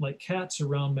vices, like cats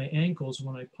around my ankles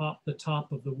when I pop the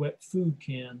top of the wet food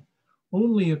can,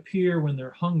 only appear when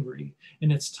they're hungry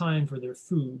and it's time for their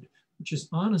food, which is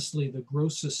honestly the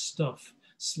grossest stuff.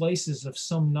 Slices of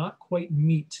some not quite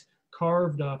meat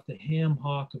carved off the ham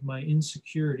hock of my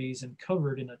insecurities and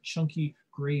covered in a chunky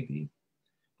gravy.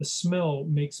 The smell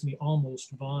makes me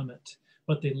almost vomit,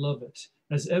 but they love it,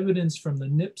 as evidence from the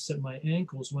nips at my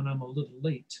ankles when I'm a little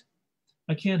late.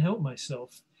 I can't help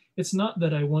myself. It's not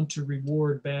that I want to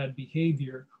reward bad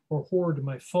behavior or hoard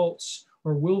my faults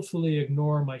or willfully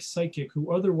ignore my psychic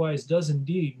who otherwise does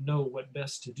indeed know what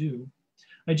best to do.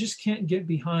 I just can't get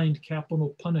behind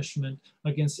capital punishment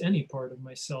against any part of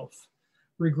myself.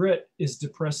 Regret is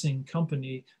depressing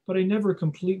company, but I never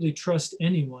completely trust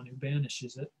anyone who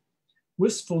banishes it.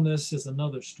 Wistfulness is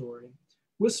another story.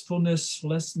 Wistfulness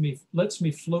lets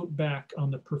me float back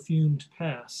on the perfumed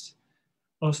past,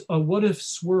 a what-if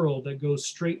swirl that goes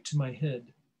straight to my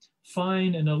head,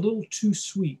 fine and a little too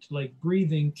sweet, like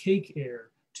breathing cake air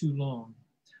too long.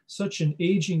 Such an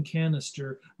aging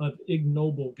canister of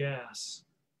ignoble gas.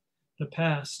 The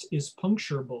past is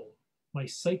puncturable, my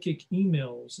psychic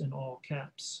emails in all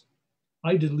caps.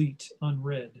 I delete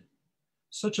unread.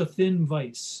 Such a thin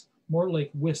vice, more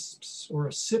like wisps or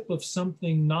a sip of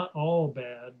something not all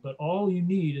bad, but all you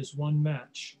need is one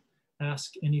match.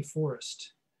 Ask any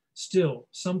forest. Still,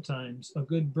 sometimes a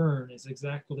good burn is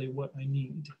exactly what I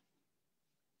need.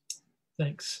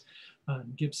 Thanks.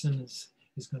 Gibson is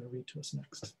going to read to us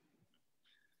next.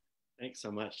 Thanks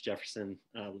so much, Jefferson.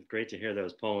 Great to hear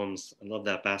those poems. I love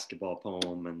that basketball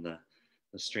poem and the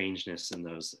strangeness in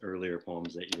those earlier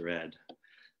poems that you read.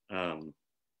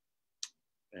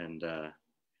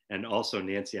 And also,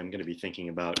 Nancy, I'm going to be thinking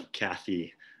about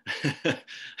Kathy.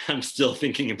 I'm still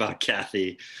thinking about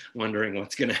Kathy, wondering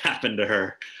what's going to happen to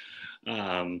her.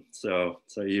 So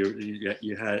you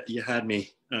had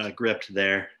me gripped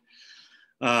there.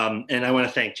 And I want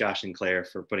to thank Josh and Claire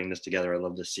for putting this together. I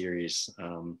love this series.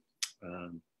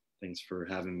 Thanks for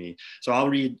having me. So I'll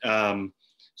read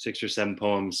 6 or 7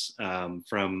 poems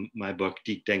from my book,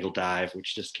 Deek Dangle Dive,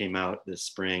 which just came out this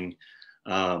spring.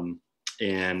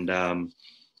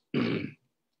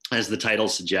 As the title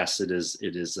suggests,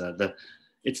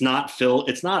 it's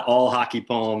not all hockey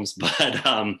poems,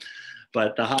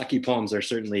 but the hockey poems are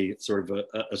certainly sort of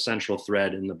a central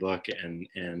thread in the book and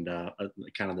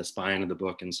kind of the spine of the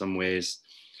book in some ways.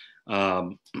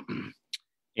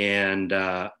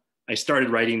 I started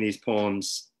writing these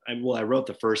poems. I wrote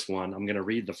the first one. I'm going to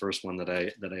read the first one that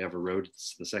I ever wrote.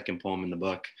 It's the second poem in the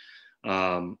book.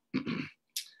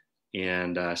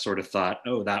 And I sort of thought,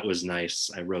 oh, that was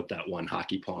nice. I wrote that one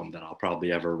hockey poem that I'll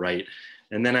probably ever write.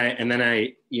 And then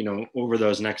I, over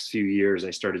those next few years,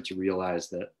 I started to realize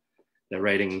that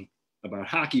writing about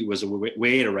hockey was a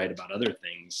way to write about other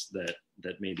things that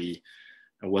maybe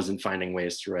I wasn't finding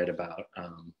ways to write about.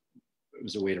 It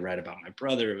was a way to write about my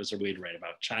brother. It was a way to write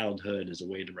about childhood. It was a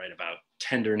way to write about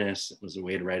tenderness. It was a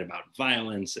way to write about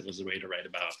violence. It was a way to write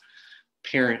about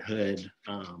parenthood.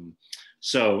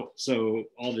 So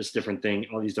all these different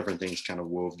things kind of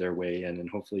wove their way in, and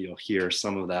hopefully you'll hear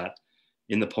some of that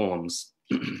in the poems.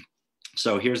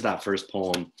 So here's that first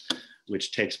poem,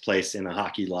 which takes place in a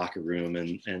hockey locker room.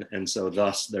 And so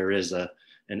thus there is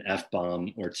an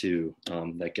F-bomb or two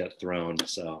that get thrown.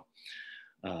 So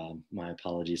my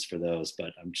apologies for those,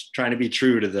 but I'm just trying to be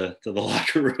true to the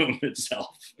locker room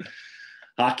itself.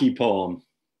 Hockey poem.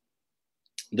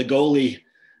 The goalie,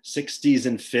 60s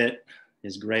and fit,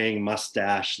 his graying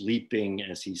mustache leaping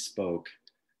as he spoke,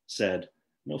 said,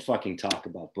 "No fucking talk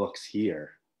about books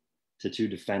here," to 2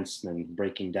 defensemen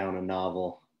breaking down a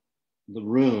novel. The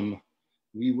room,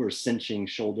 we were cinching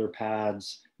shoulder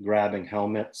pads, grabbing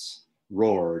helmets,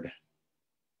 roared.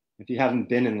 If you haven't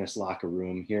been in this locker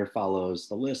room, here follows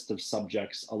the list of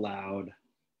subjects allowed: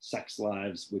 sex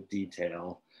lives with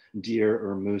detail, deer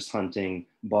or moose hunting,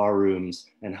 bar rooms,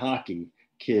 and hockey,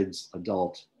 kids,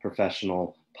 adult,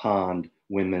 professional, pond,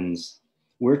 women's.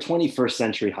 We're 21st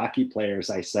century hockey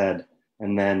players, I said,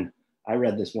 and then I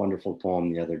read this wonderful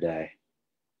poem the other day.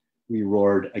 We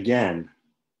roared again.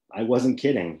 I wasn't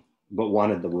kidding, but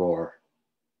wanted the roar.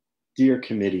 Dear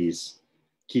committees,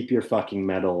 keep your fucking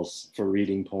medals for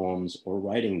reading poems or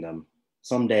writing them.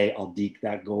 Someday I'll deke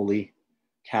that goalie,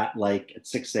 cat-like at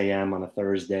 6 a.m. on a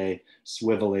Thursday,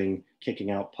 swiveling, kicking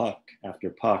out puck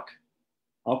after puck.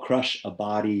 I'll crush a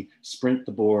body, sprint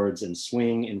the boards, and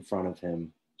swing in front of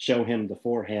him. Show him the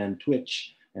forehand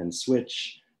twitch and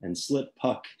switch and slip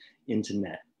puck into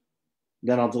net.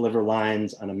 Then I'll deliver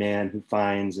lines on a man who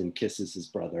finds and kisses his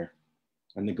brother.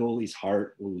 And the goalie's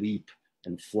heart will leap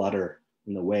and flutter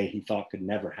in the way he thought could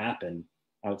never happen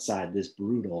outside this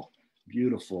brutal,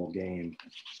 beautiful game.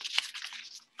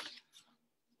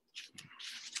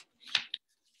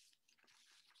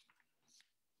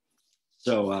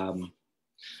 So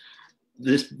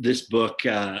this book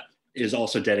is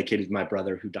also dedicated to my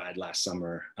brother who died last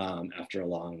summer after a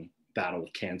long battle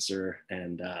with cancer.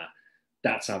 And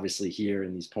that's obviously here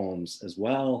in these poems as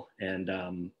well.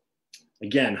 And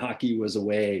again, hockey was a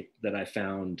way that I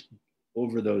found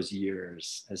over those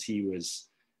years as he was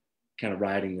kind of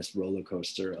riding this roller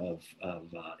coaster of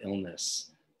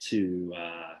illness to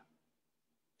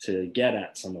get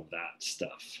at some of that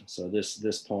stuff. So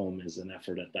this poem is an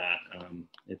effort at that.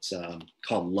 It's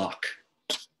called Luck,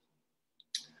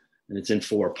 and it's in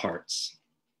 4 parts.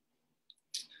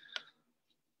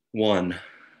 1,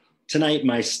 tonight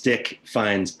my stick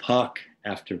finds puck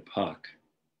after puck,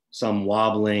 some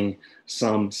wobbling,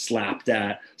 some slapped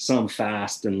at, some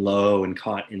fast and low and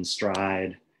caught in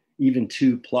stride, even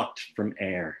 2 plucked from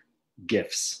air,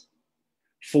 gifts.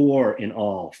 4 in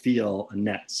all feel a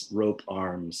net's rope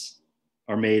arms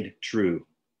are made true.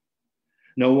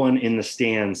 No one in the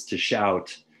stands to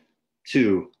shout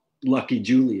to Lucky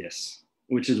Julius,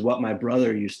 which is what my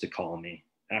brother used to call me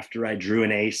after I drew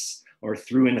an ace or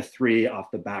threw in a 3 off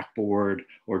the backboard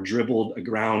or dribbled a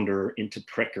grounder into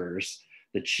prickers,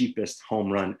 the cheapest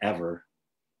home run ever.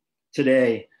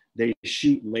 Today, they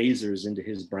shoot lasers into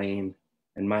his brain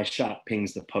and my shot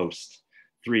pings the post,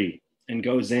 3, and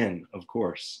goes in, of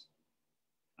course.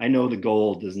 I know the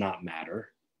goal does not matter.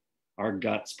 Our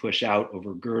guts push out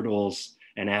over girdles,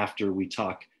 and after we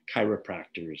talk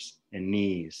chiropractors and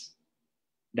knees.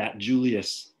 That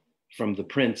Julius from the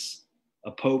Prince,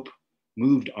 a pope,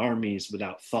 moved armies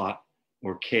without thought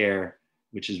or care,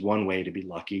 which is one way to be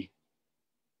lucky.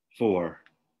 4,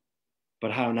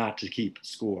 but how not to keep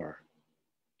score.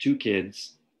 2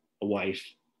 kids, a wife.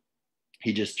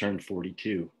 He just turned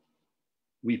 42.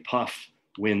 We puff,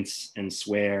 wince, and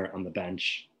swear on the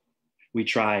bench. We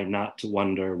try not to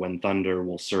wonder when thunder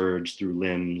will surge through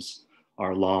limbs.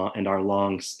 Our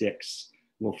long sticks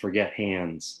will forget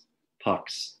hands,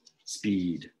 pucks,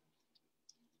 speed.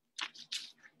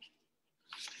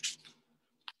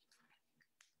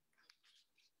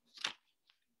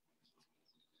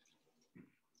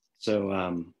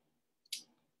 So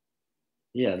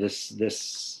yeah,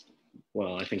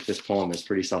 well, I think this poem is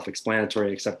pretty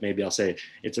self-explanatory, except maybe I'll say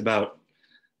it's about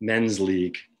men's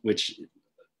league, which,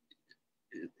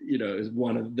 you know, is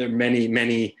one of, there are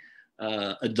many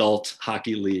adult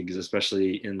hockey leagues,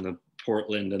 especially in the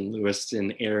Portland and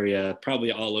Lewiston area,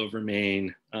 probably all over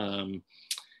Maine.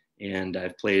 And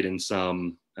I've played in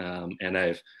some, and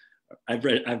I've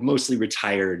mostly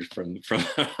retired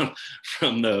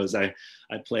from those. I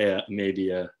play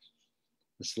maybe a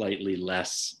slightly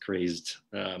less crazed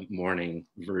morning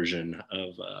version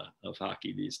of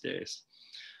hockey these days.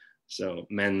 So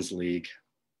men's league.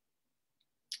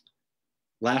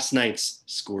 Last night's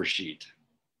score sheet: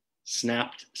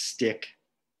 snapped stick,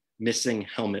 missing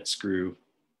helmet screw,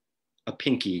 a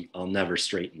pinky I'll never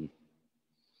straighten.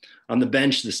 On the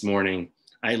bench this morning,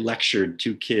 I lectured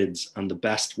 2 kids on the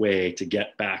best way to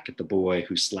get back at the boy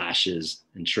who slashes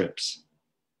and trips.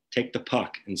 Take the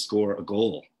puck and score a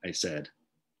goal, I said,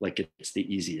 like it's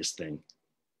the easiest thing.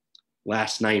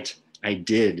 Last night, I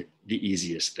did the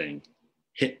easiest thing.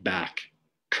 Hit back,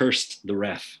 cursed the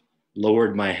ref,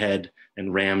 lowered my head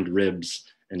and rammed ribs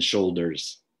and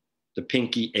shoulders. The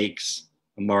pinky aches,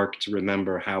 a mark to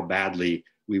remember how badly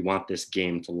we want this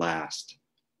game to last.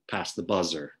 Past the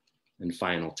buzzer and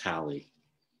final tally.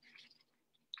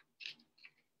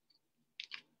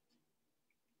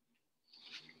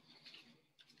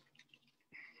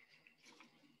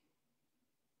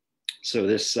 So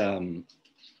this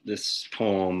next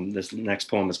poem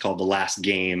is called The Last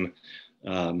Game.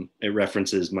 It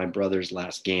references my brother's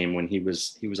last game when he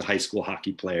was a high school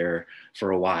hockey player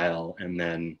for a while and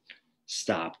then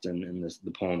stopped, and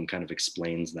the poem kind of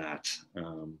explains that.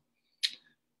 I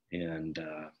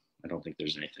don't think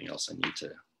there's anything else I need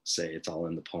to say. It's all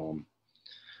in the poem.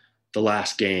 The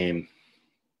last game.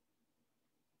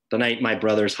 The night my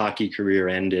brother's hockey career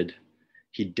ended,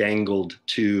 he dangled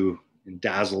to and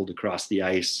dazzled across the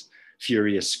ice,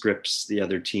 furious scripts the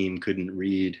other team couldn't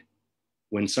read.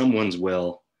 When someone's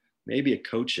will, maybe a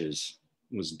coach's,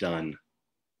 was done.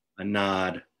 A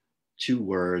nod, 2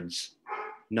 words,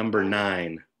 number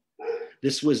 9.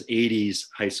 This was 80s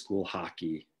high school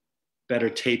hockey. Better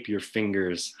tape your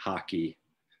fingers, hockey.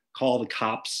 Call the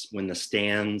cops when the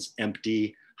stand's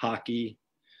empty, hockey.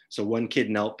 So one kid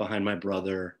knelt behind my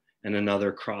brother and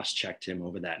another cross-checked him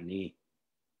over that knee.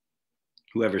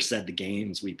 Whoever said the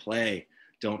games we play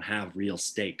don't have real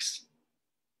stakes.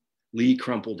 Lee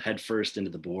crumpled headfirst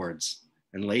into the boards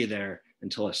and lay there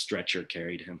until a stretcher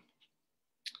carried him.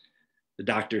 The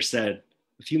doctor said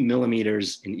a few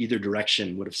millimeters in either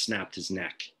direction would have snapped his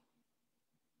neck.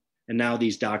 And now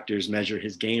these doctors measure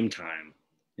his game time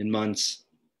in months,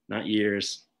 not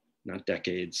years, not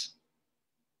decades.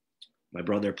 My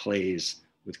brother plays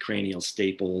with cranial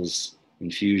staples,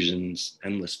 infusions,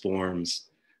 endless forms,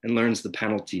 and learns the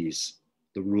penalties,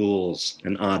 the rules,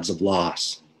 and odds of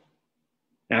loss.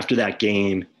 After that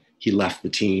game, he left the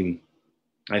team.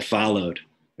 I followed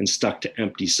and stuck to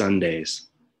empty Sundays,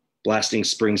 blasting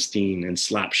Springsteen and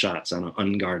slap shots on an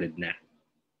unguarded net.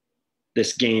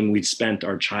 This game we'd spent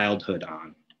our childhood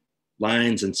on,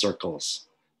 lines and circles,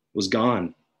 was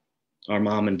gone. Our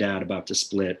mom and dad about to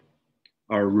split,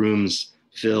 our rooms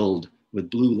filled with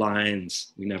blue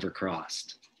lines we never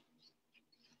crossed.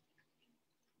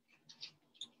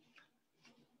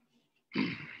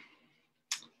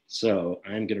 So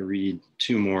I'm going to read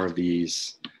 2 more of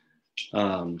these.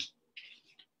 I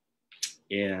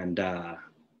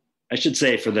should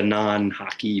say, for the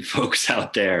non-hockey folks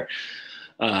out there,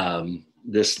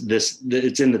 it's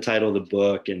in the title of the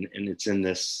book, and it's in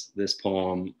this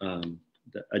poem.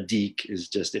 A deek is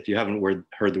just, if you haven't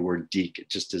heard the word deek, it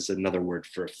just is another word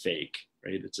for a fake,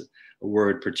 right? It's a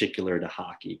word particular to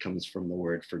hockey, comes from the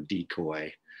word for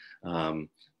decoy.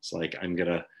 It's like, I'm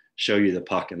gonna show you the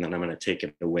puck and then I'm gonna take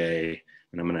it away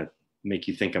and I'm gonna make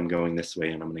you think I'm going this way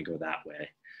and I'm gonna go that way.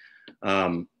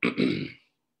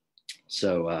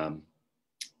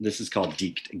 This is called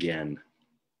Deked Again.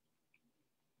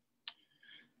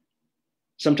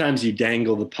 Sometimes you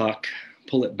dangle the puck,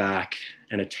 pull it back,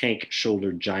 and a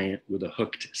tank-shouldered giant with a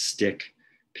hooked stick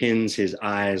pins his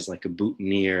eyes like a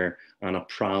boutonniere on a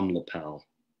prom lapel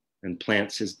and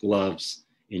plants his gloves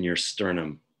in your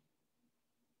sternum.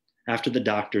 After the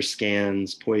doctor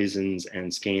scans, poisons,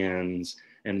 and scans,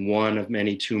 and one of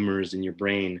many tumors in your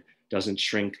brain doesn't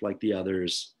shrink like the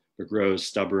others or grows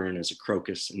stubborn as a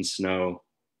crocus in snow,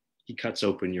 he cuts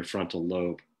open your frontal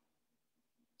lobe.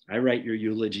 I write your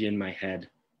eulogy in my head,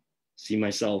 see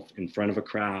myself in front of a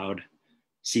crowd,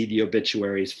 see the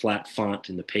obituary's flat font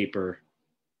in the paper,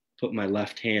 put my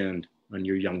left hand on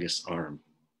your youngest arm.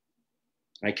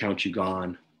 I count you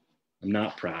gone. I'm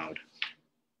not proud.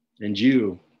 And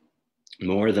you,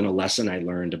 more than a lesson I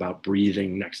learned about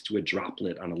breathing next to a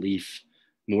droplet on a leaf,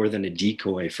 more than a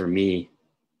decoy for me,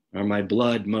 are my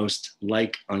blood most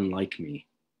like unlike me.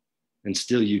 And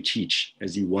still you teach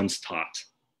as you once taught.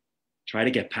 Try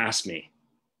to get past me.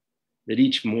 That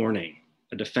each morning,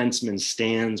 a defenseman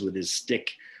stands with his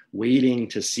stick, waiting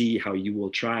to see how you will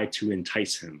try to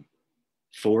entice him.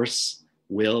 Force,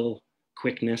 will,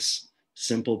 quickness,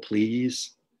 simple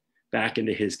pleas, back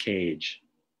into his cage.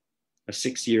 A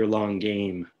 6-year-long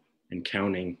game and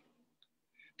counting.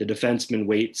 The defenseman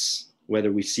waits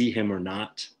whether we see him or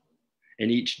not.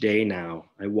 And each day now,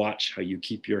 I watch how you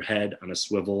keep your head on a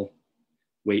swivel,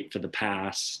 wait for the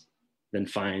pass, then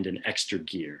find an extra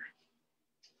gear.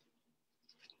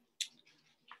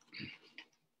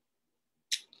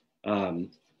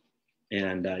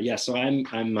 So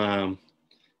I'm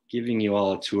giving you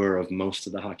all a tour of most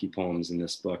of the hockey poems in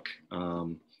this book.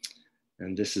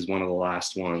 And this is one of the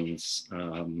last ones,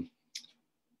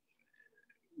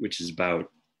 which is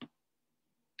about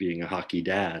being a hockey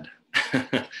dad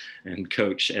and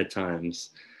coach at times,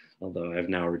 although I've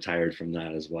now retired from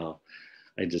that as well.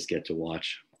 I just get to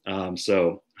watch.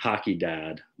 So hockey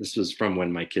dad, this was from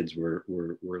when my kids were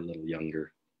a little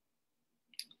younger.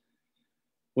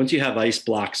 Once you have ice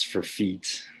blocks for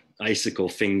feet, icicle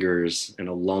fingers, and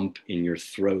a lump in your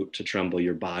throat to tremble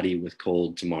your body with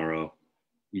cold tomorrow,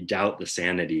 you doubt the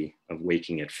sanity of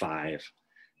waking at 5,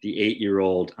 the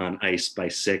 8-year-old on ice by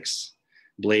 6,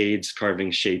 blades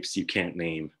carving shapes you can't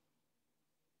name.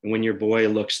 And when your boy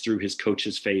looks through his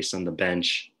coach's face on the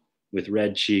bench with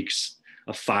red cheeks,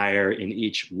 a fire in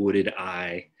each wooded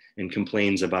eye, and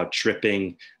complains about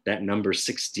tripping, that number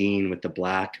 16 with the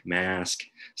black mask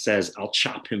says, I'll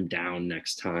chop him down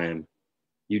next time.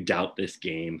 You doubt this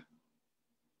game.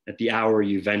 At the hour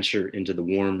you venture into the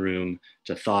warm room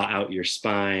to thaw out your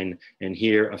spine and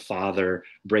hear a father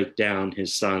break down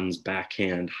his son's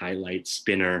backhand highlight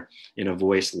spinner in a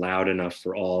voice loud enough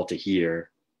for all to hear,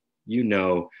 you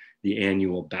know the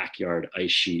annual backyard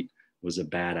ice sheet was a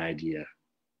bad idea.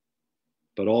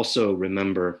 But also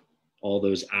remember all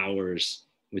those hours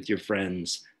with your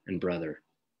friends and brother.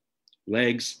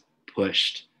 Legs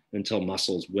pushed until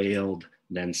muscles wailed,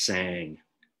 then sang,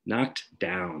 knocked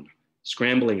down,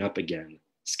 scrambling up again,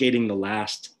 skating the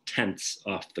last tenths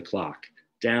off the clock,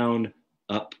 down,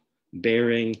 up,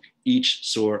 bearing each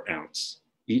sore ounce,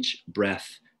 each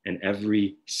breath and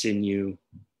every sinew,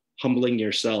 humbling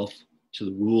yourself to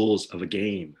the rules of a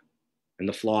game and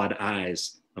the flawed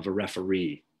eyes of a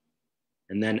referee.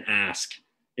 And then ask,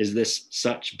 is this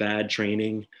such bad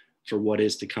training for what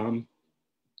is to come?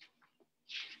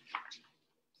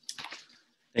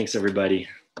 Thanks, everybody.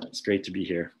 It's great to be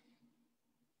here.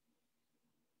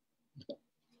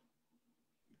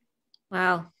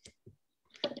 Wow.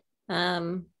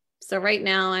 So right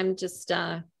now I'm just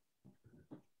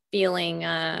feeling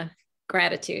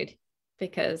gratitude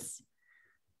because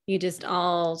you just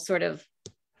all sort of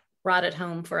brought it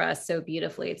home for us so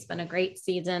beautifully. It's been a great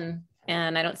season,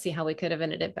 and I don't see how we could have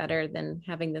ended it better than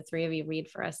having the three of you read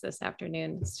for us this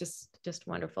afternoon. It's just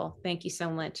wonderful. Thank you so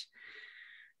much.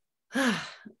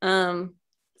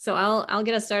 So I'll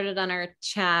get us started on our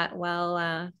chat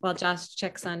while Josh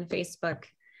checks on Facebook.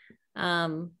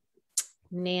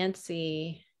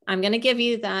 Nancy, I'm going to give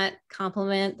you that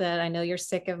compliment that I know you're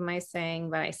sick of my saying,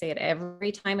 but I say it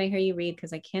every time I hear you read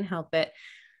because I can't help it.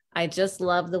 I just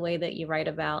love the way that you write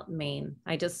about Maine.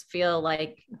 I just feel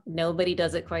like nobody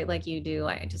does it quite like you do.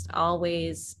 I just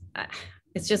always,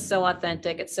 it's just so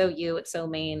authentic. It's so you, it's so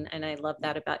Maine. And I love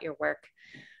that about your work.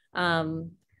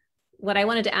 What I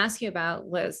wanted to ask you about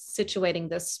was situating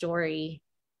this story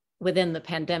within the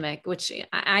pandemic, which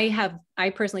I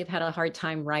personally have had a hard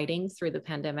time writing through the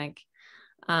pandemic.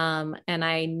 And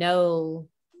I know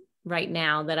right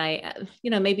now that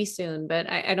maybe soon, but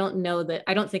I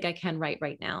don't think I can write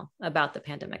right now about the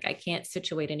pandemic. I can't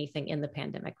situate anything in the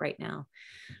pandemic right now.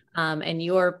 And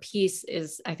your piece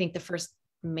is, I think, the first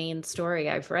main story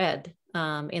I've read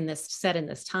in this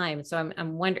time. So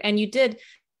I'm wondering, and you did,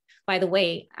 by the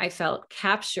way, I felt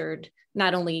captured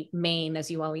not only Maine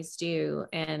as you always do,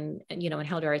 and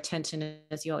held our attention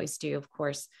as you always do, of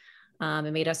course,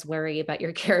 and made us worry about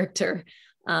your character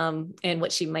and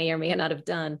what she may or may not have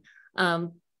done.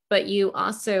 But you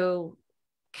also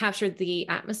captured the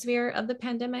atmosphere of the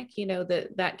pandemic,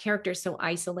 that character is so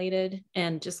isolated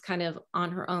and just kind of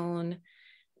on her own.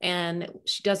 And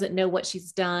she doesn't know what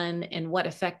she's done and what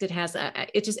effect it has.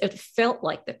 It felt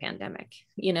like the pandemic,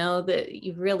 that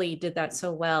you really did that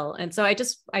so well. And so I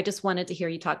just wanted to hear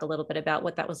you talk a little bit about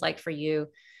what that was like for you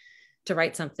to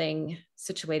write something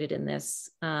situated in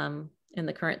this, in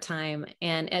the current time.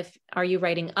 And are you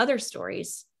writing other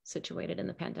stories situated in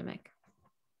the pandemic?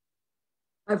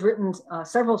 I've written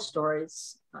several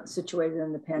stories situated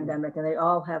in the pandemic, and they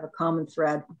all have a common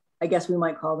thread. I guess we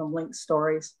might call them linked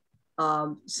stories.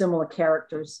 Similar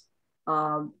characters.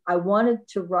 I wanted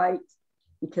to write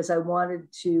because I wanted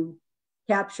to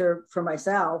capture for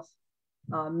myself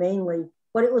mainly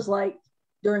what it was like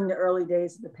during the early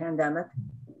days of the pandemic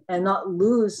and not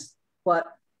lose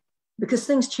because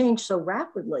things changed so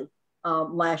rapidly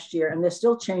last year, and they're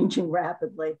still changing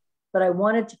rapidly. But I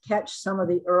wanted to catch some of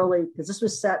the early, because this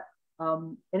was set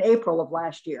in April of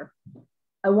last year.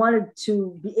 I wanted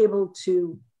to be able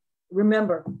to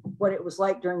remember what it was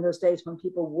like during those days when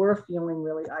people were feeling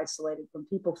really isolated, when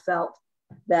people felt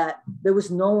that there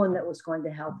was no one that was going to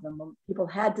help them, when people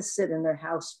had to sit in their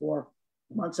house for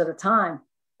months at a time.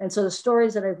 And so the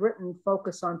stories that I've written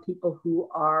focus on people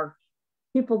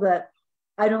that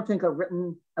I don't think are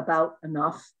written about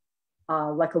enough,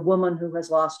 like a woman who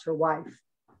has lost her wife.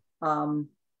 On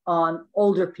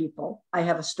older people, I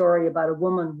have a story about a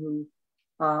woman who,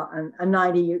 a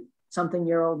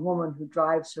 90-something-year-old woman who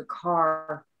drives her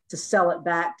car to sell it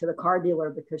back to the car dealer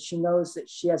because she knows that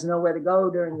she has nowhere to go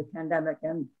during the pandemic.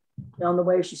 And on the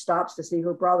way, she stops to see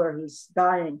her brother who's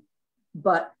dying.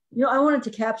 But, I wanted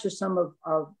to capture some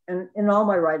of and in all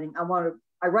my writing,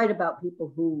 I write about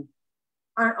people who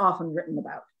aren't often written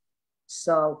about.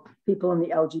 So people in the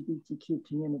LGBTQ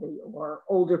community or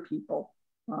older people,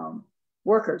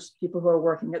 workers, people who are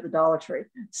working at the Dollar Tree.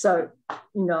 So,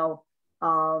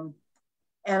 and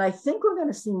I think we're going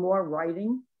to see more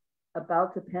writing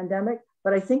about the pandemic,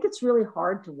 but I think it's really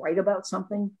hard to write about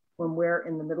something when we're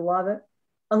in the middle of it,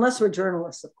 unless we're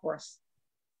journalists, of course.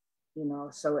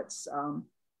 So it's,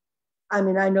 I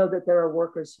know that there are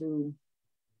workers who,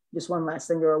 just one last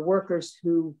thing, there are workers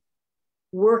who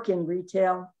work in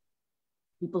retail,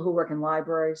 people who work in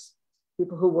libraries,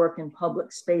 people who work in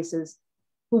public spaces,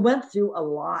 who went through a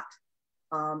lot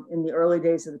in the early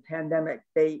days of the pandemic.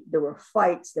 There were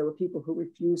fights, there were people who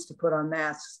refused to put on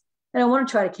masks. And I want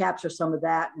to try to capture some of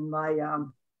that in my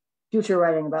future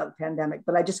writing about the pandemic,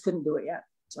 but I just couldn't do it yet.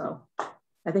 So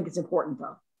I think it's important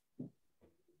though.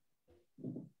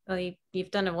 Well,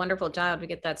 you've done a wonderful job to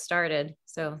get that started.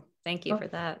 So thank you for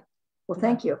that. Well,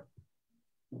 thank you.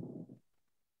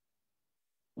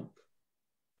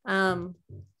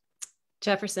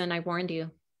 Jefferson, I warned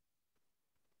you.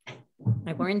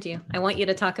 I want you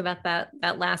to talk about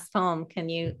that last poem. Can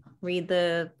you read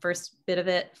the first bit of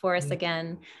it for us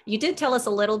again? You did tell us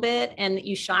a little bit, and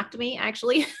you shocked me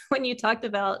actually when you talked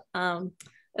about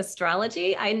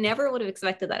astrology. I never would have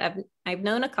expected that. I've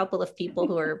known a couple of people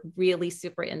who are really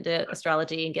super into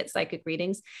astrology and get psychic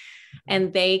readings,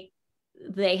 and they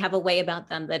have a way about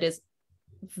them that is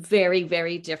very,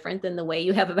 very different than the way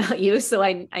you have about you. So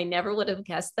I never would have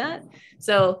guessed that.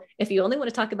 So if you only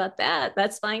want to talk about that,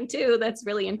 that's fine too. That's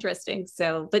really interesting.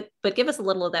 So, but give us a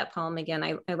little of that poem again.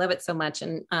 I love it so much.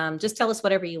 And just tell us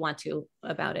whatever you want to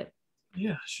about it.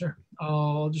 Yeah, sure.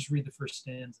 I'll just read the first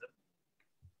stanza.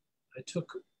 I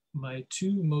took my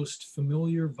two most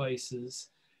familiar vices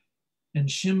and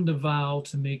shimmed a vowel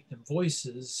to make them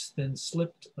voices, then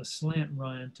slipped a slant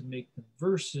rhyme to make them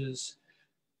verses,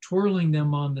 twirling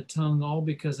them on the tongue, all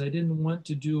because I didn't want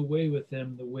to do away with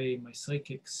them the way my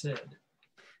psychic said.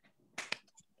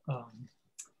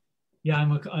 Yeah, I'm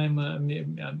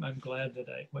glad that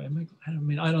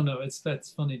I don't know.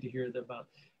 That's funny to hear about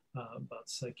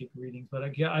psychic readings, but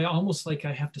I almost like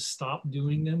I have to stop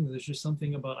doing them. There's just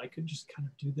something about I could just kind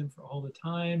of do them for all the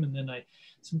time, and then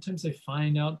sometimes I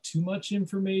find out too much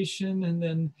information, and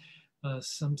then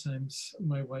sometimes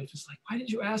my wife is like, "Why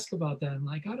did you ask about that?" I'm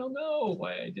like, "I don't know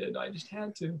why I did. I just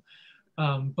had to."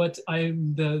 But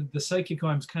the psychic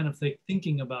I was kind of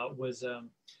thinking about was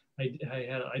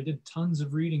I did tons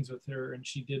of readings with her, and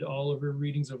she did all of her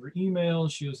readings over email.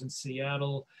 She was in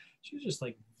Seattle. She was just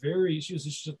she was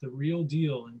just the real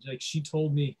deal. And like she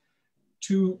told me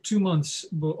 2 months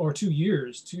or 2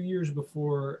 years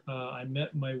before I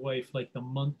met my wife, like the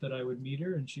month that I would meet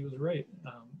her, and she was right,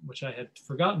 which I had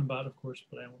forgotten about, of course,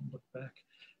 but I won't look back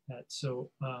at.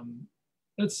 So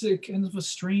that's a kind of a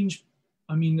strange,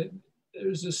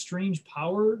 there's a strange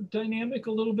power dynamic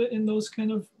a little bit in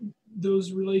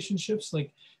those relationships.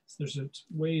 Like there's a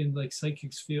way in like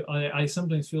psychics feel, I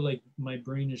sometimes feel like my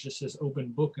brain is just this open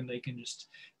book and they can just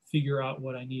figure out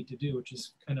what I need to do, which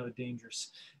is kind of a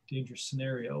dangerous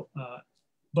scenario.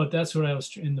 But that's what I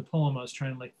was in the poem. I was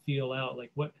trying to feel out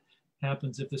what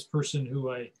happens if this person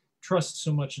who I trust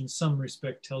so much in some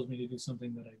respect tells me to do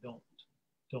something that I don't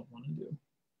want to do.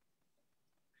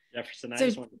 Jefferson,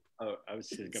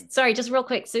 sorry, just real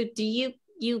quick. So do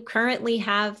you currently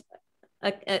have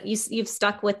you've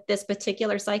stuck with this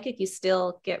particular psychic? You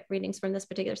still get readings from this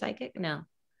particular psychic? No.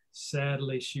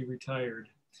 Sadly, she retired.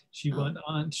 She went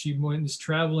was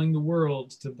traveling the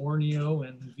world to Borneo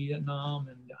and Vietnam,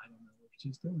 and I don't know what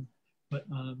she's doing. But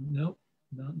nope,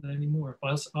 not anymore.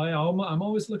 I'm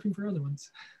always looking for other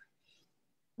ones.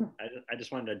 I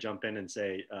just wanted to jump in and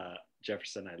say,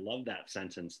 Jefferson, I love that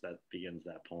sentence that begins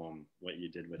that poem, what you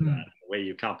did with that, the way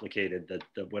you complicated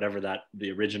the whatever that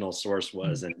the original source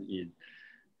was, and you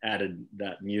added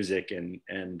that music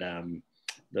and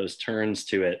those turns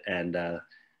to it, and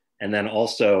then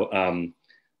also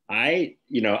I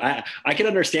can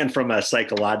understand from a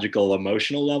psychological,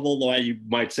 emotional level why you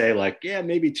might say yeah,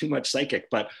 maybe too much psychic,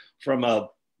 but from a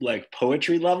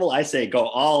poetry level, I say go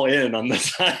all in on the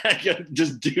side.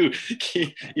 Just do,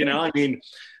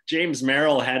 James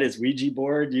Merrill had his Ouija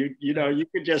board. You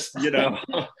could just,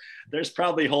 there's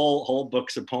probably whole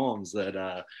books of poems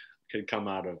that could come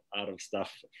out of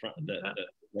stuff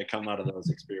that come out of those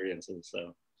experiences.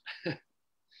 So.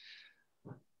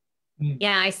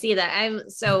 Yeah, I see that.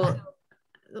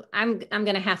 I'm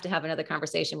going to have another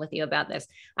conversation with you about this.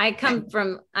 I come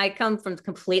from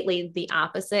completely the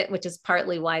opposite, which is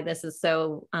partly why this is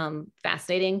so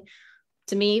fascinating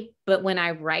to me. But when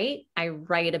I write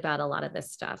about a lot of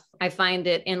this stuff. I find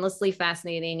it endlessly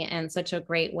fascinating and such a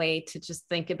great way to just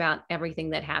think about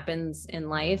everything that happens in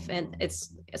life. And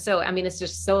it's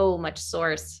just so much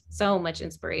source, so much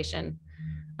inspiration.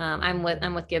 I'm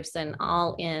with Gibson,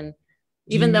 all in.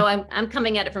 Even though I'm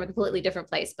coming at it from a completely different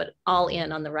place, but all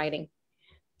in on the writing.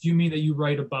 Do you mean that you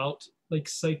write about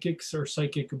psychics or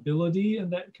psychic ability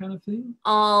and that kind of thing?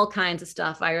 All kinds of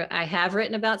stuff. I have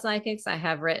written about psychics. I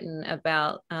have written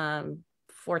about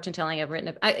fortune telling. I've written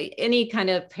about any kind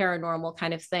of paranormal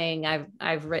kind of thing.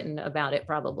 I've written about it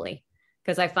probably.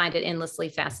 because I find it endlessly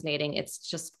fascinating. It's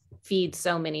just feeds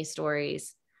so many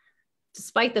stories,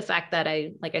 despite the fact that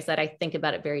like I said, I think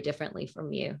about it very differently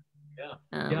from you. Yeah.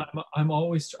 I'm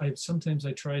always, sometimes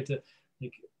I try to,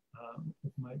 like,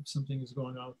 if something is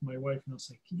going on with my wife, and I was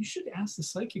like, you should ask the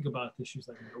psychic about this. She's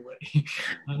like, no way.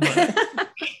 I'm like,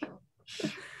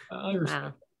 I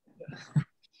respect that.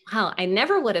 Wow, I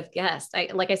never would have guessed.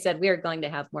 Like I said, we are going to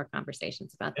have more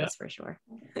conversations about this for sure.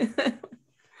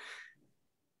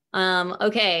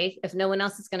 Okay, if no one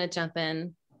else is going to jump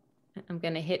in, I'm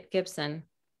going to hit Gibson.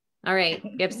 All right,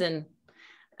 Gibson.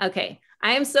 Okay,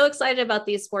 I am so excited about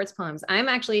these sports poems. I'm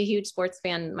actually a huge sports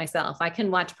fan myself. I can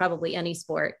watch probably any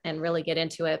sport and really get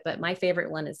into it, but my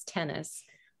favorite one is tennis.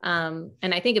 And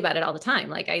I think about it all the time.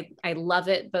 Like I love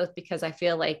it both because I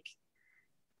feel like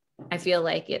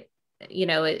it, you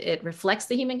know, it reflects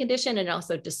the human condition and it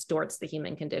also distorts the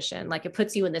human condition. Like it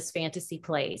puts you in this fantasy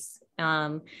place,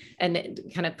 and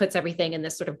it kind of puts everything in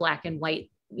this sort of black and white,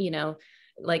 you know,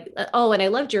 like, oh, and I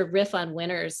loved your riff on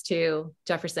winners too,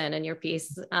 Jefferson, and your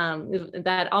piece.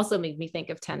 That also made me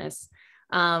think of tennis.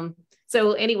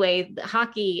 So anyway, the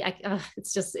hockey,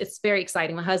 it's very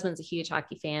exciting. My husband's a huge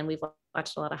hockey fan. We've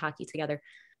watched a lot of hockey together.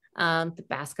 The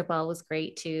basketball was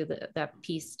great too, that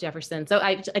piece, Jefferson. So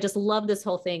I just love this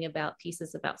whole thing about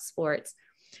pieces about sports.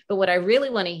 But what I really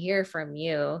want to hear from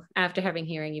you, after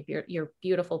hearing your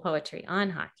beautiful poetry on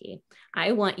hockey,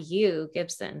 I want you,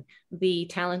 Gibson, the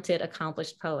talented,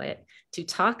 accomplished poet, to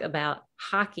talk about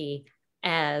hockey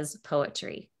as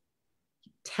poetry.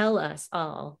 Tell us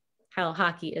all how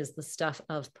hockey is the stuff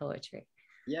of poetry.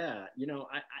 Yeah, you know,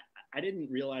 I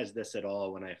didn't realize this at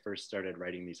all when I first started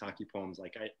writing these hockey poems.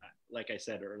 Like I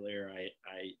said earlier, I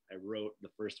wrote the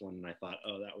first one and I thought,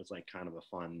 oh, that was like kind of a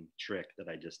fun trick that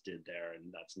I just did there,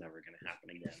 and that's never going to happen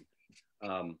again.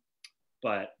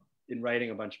 But in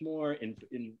writing a bunch more, in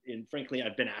frankly,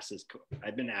 I've been asked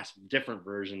different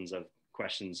versions of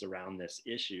questions around this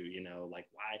issue. You know, like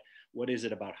what is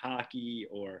it about hockey,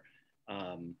 or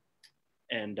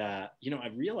you know, I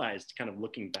realized, kind of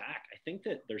looking back, I think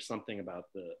that there's something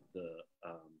about the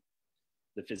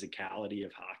physicality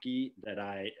of hockey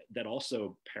that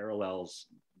also parallels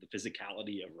the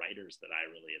physicality of writers that I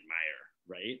really admire,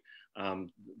 right?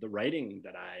 The writing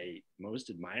that I most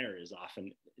admire is often,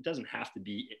 it doesn't have to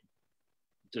be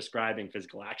describing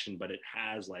physical action, but it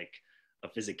has like a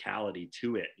physicality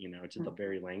to it, you know, to the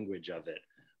very language of it.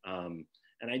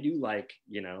 And I do like,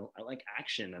 you know, I like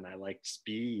action and I like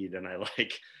speed and I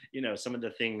like, you know, some of the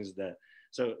things that,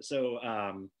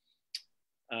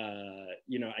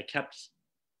 you know,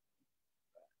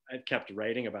 I've kept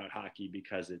writing about hockey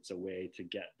because it's a way to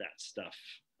get that stuff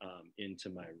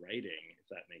into my writing, if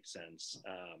that makes sense.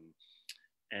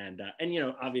 And you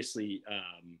know, obviously,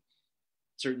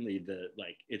 certainly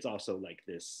it's also like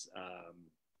this,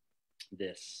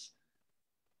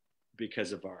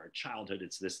 because of our childhood,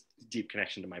 it's this deep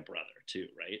connection to my brother too,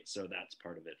 right? So that's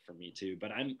part of it for me too.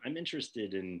 But I'm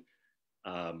interested in,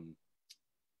 I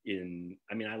mean,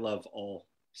 I love all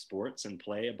sports and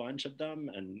play a bunch of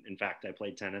them. And in fact, I play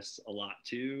tennis a lot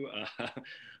too.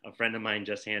 A friend of mine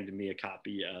just handed me a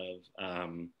copy of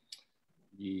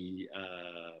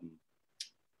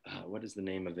what is the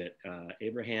name of it?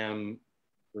 Abraham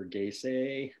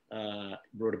Verghese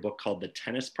wrote a book called The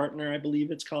Tennis Partner, I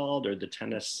believe it's called, or The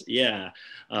Tennis. Yeah,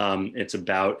 it's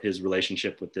about his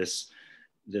relationship with this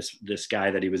guy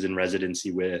that he was in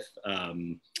residency with,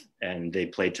 and they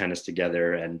played tennis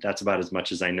together. And that's about as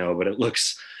much as I know, but it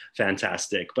looks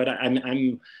fantastic. But I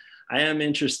am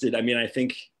interested. I mean, I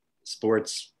think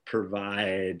sports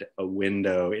provide a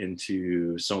window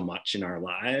into so much in our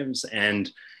lives, and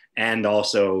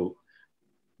also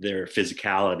their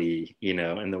physicality, you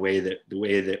know, and the way that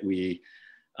we,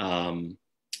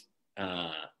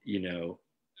 you know,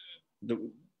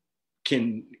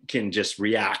 can just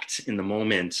react in the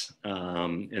moment,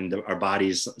 and our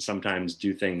bodies sometimes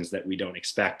do things that we don't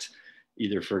expect,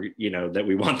 either for, you know, that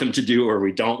we want them to do or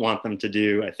we don't want them to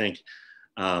do. I think,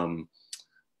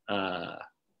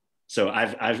 so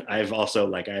I've also,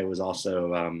 like, I've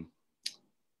also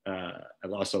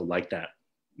liked that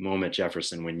moment,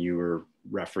 Jefferson, when you were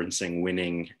referencing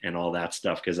winning and all that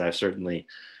stuff, because I've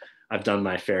done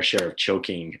my fair share of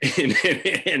choking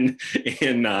in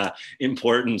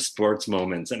important sports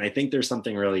moments. And I think there's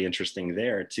something really interesting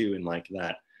there too, in like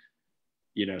that,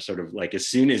 you know, sort of like, as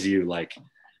soon as you like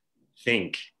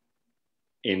think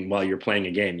while you're playing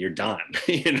a game, you're done.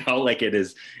 You know, like it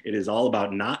is all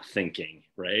about not thinking,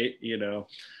 right? You know,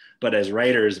 but as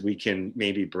writers, we can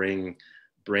maybe bring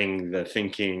the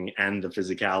thinking and the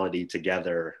physicality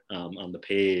together on the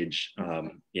page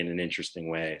in an interesting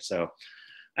way. So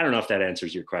I don't know if that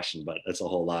answers your question, but that's a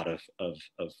whole lot of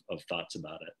thoughts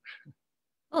about it.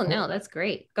 Oh, no, that's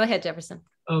great. Go ahead, Jefferson.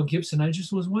 Oh, Gibson, I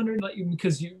just was wondering, like,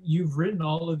 because you've written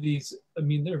all of these. I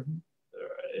mean,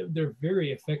 they're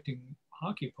very affecting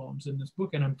hockey poems in this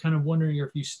book, and I'm kind of wondering if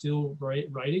you still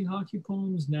writing hockey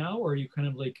poems now, or are you kind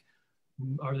of like,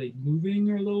 are they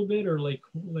moving a little bit, or like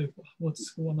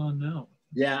what's going on now?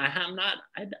 Yeah,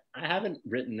 I haven't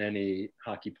written any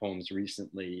hockey poems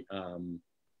recently.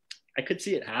 I could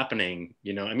see it happening,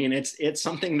 you know. I mean, it's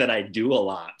something that I do a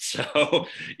lot. So,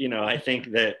 you know, I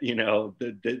think that, you know,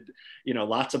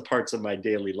 lots of parts of my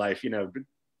daily life, you know,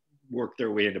 work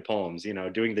their way into poems, you know,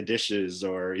 doing the dishes,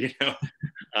 or, you know,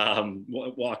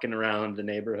 walking around the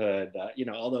neighborhood, you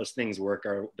know, all those things work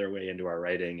their way into our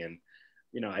writing. And,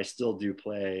 you know, I still do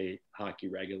play hockey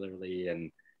regularly,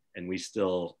 and we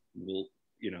still will,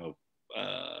 you know,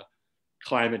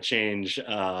 climate change,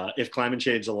 if climate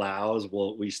change allows,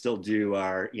 we still do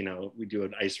we do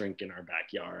an ice rink in our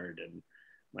backyard, and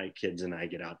my kids and I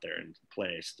get out there and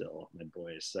play still, my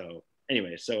boys. So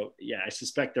anyway, so yeah, I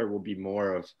suspect there will be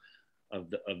more of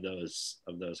those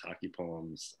hockey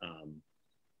poems,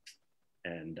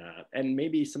 and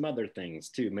maybe some other things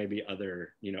too, maybe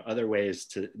other ways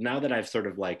to, now that I've sort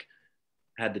of like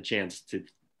had the chance to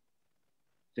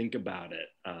think about it,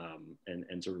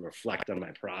 and sort of reflect on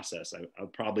my process, I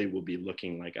probably will be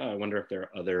looking like, oh, I wonder if there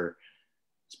are other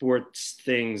sports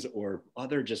things or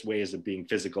other just ways of being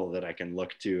physical that I can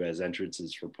look to as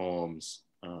entrances for poems,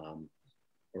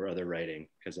 or other writing,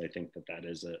 because I think that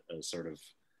is a sort of,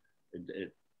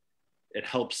 it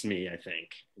helps me, I think,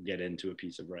 get into a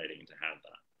piece of writing to have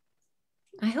that.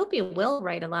 I hope you will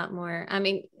write a lot more. I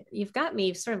mean, you've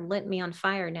sort of lit me on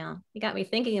fire now. You got me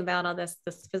thinking about all this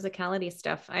physicality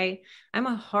stuff. I'm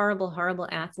a horrible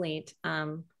athlete.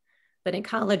 But in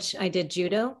college I did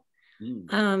judo.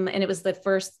 And it was the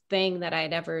first thing that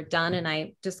I'd ever done, and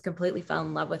I just completely fell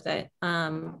in love with it.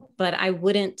 But I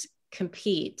wouldn't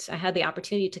compete. I had the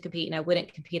opportunity to compete, and I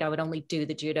wouldn't compete. I would only do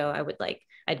the judo.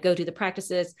 I'd go do the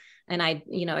practices, and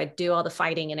I'd do all the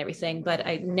fighting and everything, but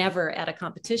I never at a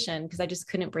competition, because I just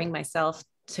couldn't bring myself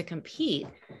to compete.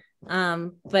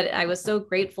 But I was so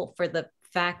grateful for the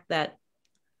fact that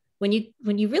when you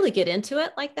really get into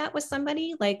it like that with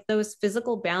somebody, like those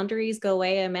physical boundaries go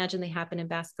away. I imagine they happen in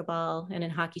basketball and in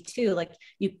hockey too. Like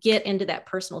you get into that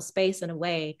personal space in a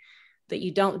way that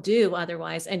you don't do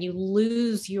otherwise, and you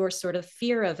lose your sort of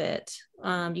fear of it.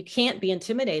 You can't be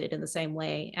intimidated in the same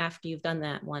way after you've done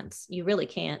that once. You really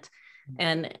can't.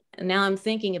 And now I'm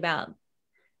thinking about,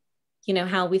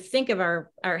 how we think of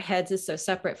our heads as so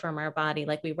separate from our body.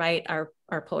 Like we write our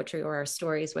poetry or our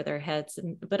stories with our heads,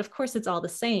 but of course it's all the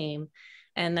same.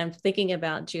 And I'm thinking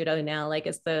about judo now, like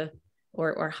as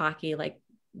or hockey, like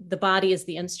the body is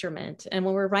the instrument. And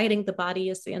when we're writing, the body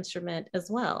is the instrument as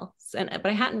well. But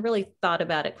I hadn't really thought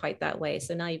about it quite that way.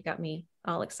 So now you've got me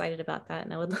all excited about that.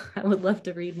 And I would love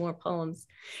to read more poems.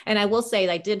 And I will say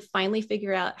that I did finally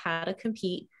figure out how to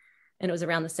compete. And it was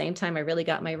around the same time I really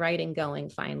got my writing going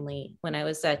finally, when I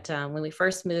was when we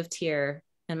first moved here,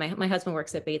 and my husband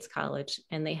works at Bates College,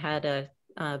 and they had a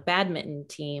badminton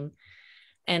team.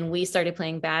 And we started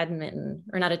playing badminton,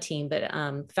 or not a team, but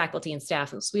faculty and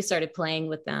staff. And so we started playing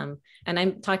with them. And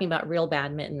I'm talking about real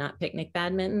badminton, not picnic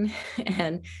badminton.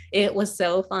 And it was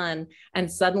so fun.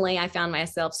 And suddenly I found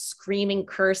myself screaming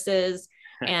curses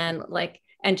and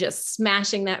just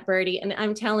smashing that birdie. And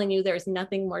I'm telling you, there's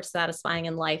nothing more satisfying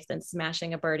in life than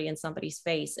smashing a birdie in somebody's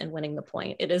face and winning the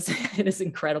point. It is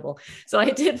incredible. So I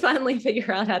did finally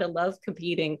figure out how to love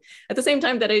competing at the same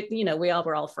time that we all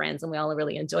were all friends and we all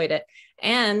really enjoyed it.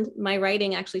 And my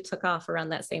writing actually took off around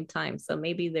that same time. So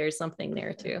maybe there's something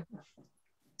there too.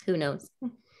 Who knows?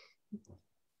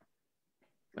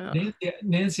 Oh.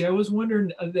 Nancy, I was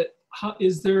wondering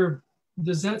is that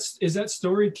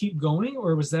story keep going,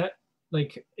 or is that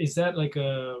like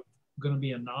going to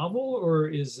be a novel, or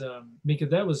is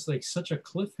that was like such a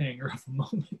cliffhanger of a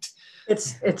moment?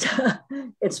 It's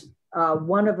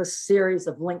one of a series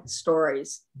of linked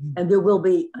stories, and there will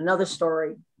be another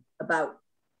story about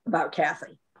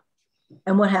Kathy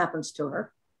and what happens to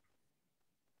her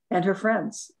and her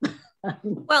friends.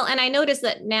 Well, and I noticed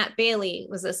that Nat Bailey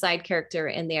was a side character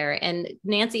in there, and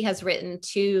Nancy has written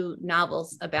 2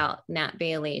 novels about Nat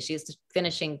Bailey. She's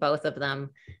finishing both of them.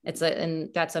 And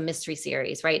that's a mystery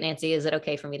series, right, Nancy? Is it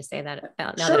okay for me to say that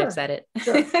now Sure. that I've said it?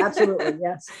 Sure, absolutely,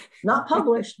 yes. Not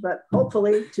published, but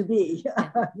hopefully to be.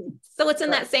 So it's in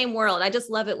that same world. I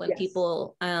just love it when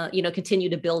people,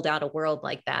 continue to build out a world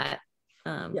like that.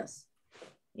 Yes.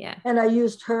 Yeah. And I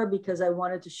used her because I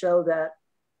wanted to show that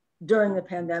during the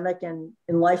pandemic and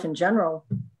in life in general,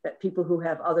 that people who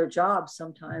have other jobs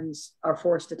sometimes are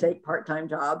forced to take part-time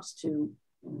jobs to,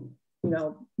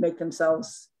 make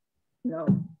themselves,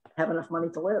 have enough money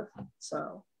to live.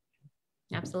 So.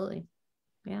 Absolutely.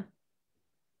 Yeah.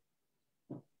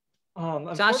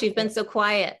 Josh, you've been so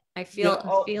quiet. I feel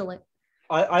it.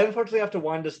 I unfortunately have to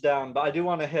wind us down, but I do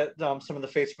want to hit some of the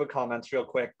Facebook comments real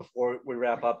quick before we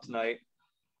wrap up tonight.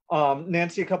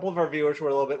 Nancy, a couple of our viewers were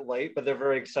a little bit late, but they're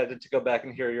very excited to go back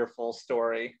and hear your full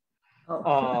story.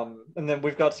 Oh. And then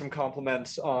we've got some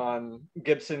compliments on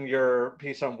Gibson, your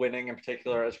piece on winning in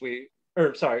particular,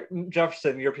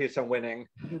 Jefferson, your piece on winning,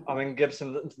 and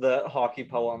Gibson, the hockey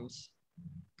poems.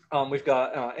 We've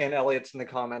got Ann Elliott's in the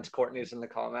comments, Courtney's in the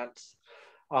comments.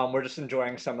 We're just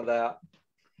enjoying some of that.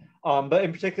 But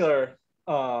in particular,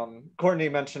 Courtney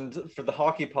mentioned for the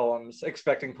hockey poems,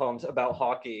 expecting poems about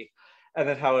hockey, and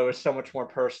then how it was so much more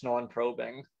personal and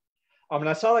probing. And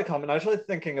I saw that comment. I was really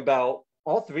thinking about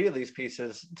all three of these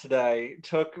pieces today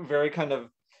took very kind of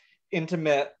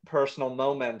intimate personal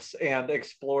moments and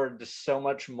explored just so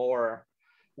much more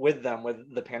with them,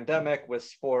 with the pandemic, with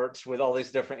sports, with all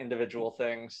these different individual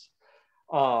things.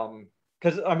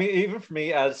 Because I mean, even for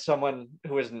me as someone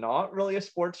who is not really a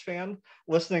sports fan,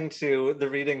 listening to the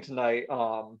reading tonight,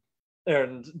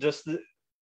 and just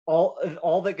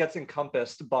all that gets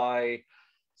encompassed by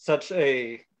such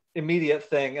a immediate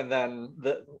thing, and then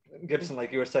the Gibson,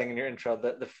 like you were saying in your intro,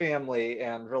 the family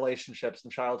and relationships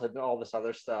and childhood and all this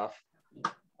other stuff.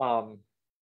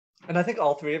 And I think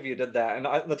all three of you did that, and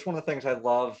that's one of the things I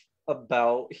love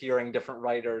about hearing different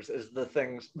writers is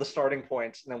the starting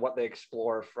points and then what they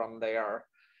explore from there,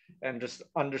 and just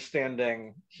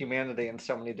understanding humanity in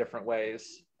so many different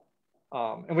ways.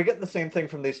 And we get the same thing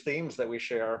from these themes that we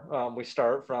share. We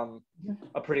start from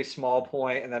a pretty small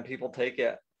point and then people take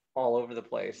it all over the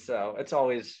place. So it's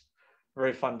always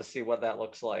very fun to see what that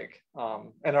looks like.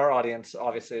 And our audience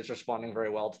obviously is responding very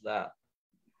well to that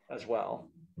as well.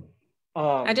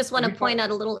 I just want to point out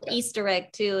a little Easter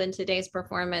egg too in today's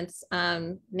performance.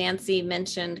 Nancy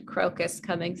mentioned crocus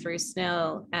coming through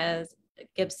snow as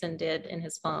Gibson did in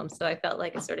his poem. So I felt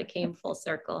like it sort of came full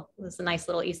circle. It was a nice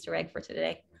little Easter egg for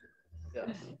today.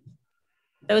 Yes.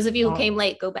 Those of you who came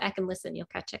late, go back and listen, you'll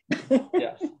catch it.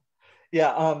 Yes.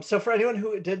 Yeah, so for anyone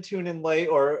who did tune in late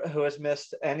or who has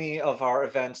missed any of our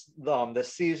events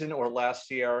this season or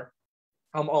last year,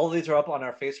 all of these are up on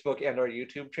our Facebook and our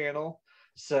YouTube channel.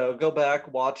 So go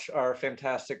back, watch our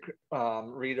fantastic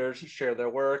readers share their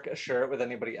work, share it with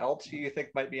anybody else who you think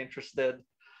might be interested.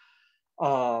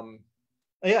 Yeah,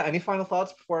 any final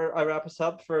thoughts before I wrap us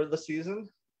up for the season?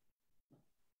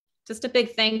 Just a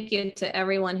big thank you to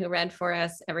everyone who read for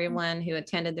us, everyone who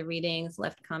attended the readings,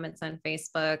 left comments on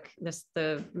Facebook.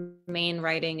 The main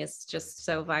writing is just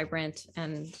so vibrant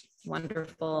and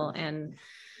wonderful, and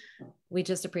we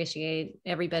just appreciate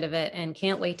every bit of it and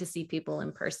can't wait to see people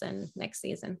in person next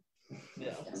season.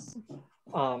 Yes.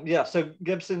 Yeah, so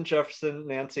Gibson, Jefferson,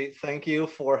 Nancy, thank you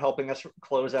for helping us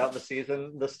close out the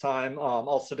season this time.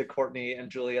 Also to Courtney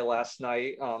and Julia last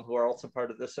night, who are also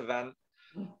part of this event.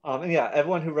 And yeah,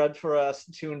 everyone who read for us,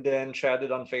 tuned in,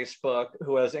 chatted on Facebook,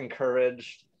 who has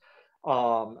encouraged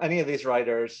any of these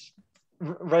writers.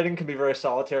 Writing can be very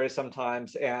solitary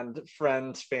sometimes, and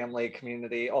friends, family,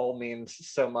 community all means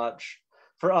so much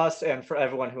for us and for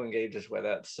everyone who engages with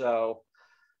it. So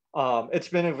it's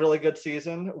been a really good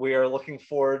season. We are looking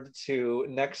forward to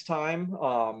next time,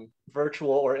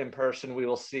 virtual or in person. We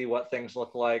will see what things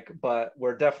look like, but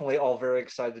we're definitely all very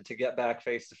excited to get back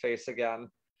face to face again.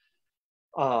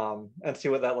 And see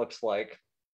what that looks like.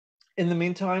 In the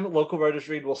meantime, Local Writers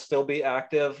Read will still be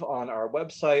active on our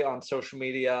website, on social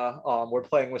media. We're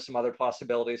playing with some other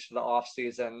possibilities for the off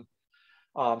season.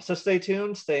 So stay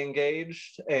tuned, stay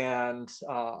engaged, and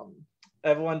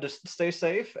everyone just stay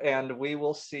safe, and we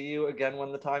will see you again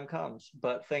when the time comes.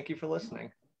 But thank you for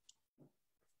listening.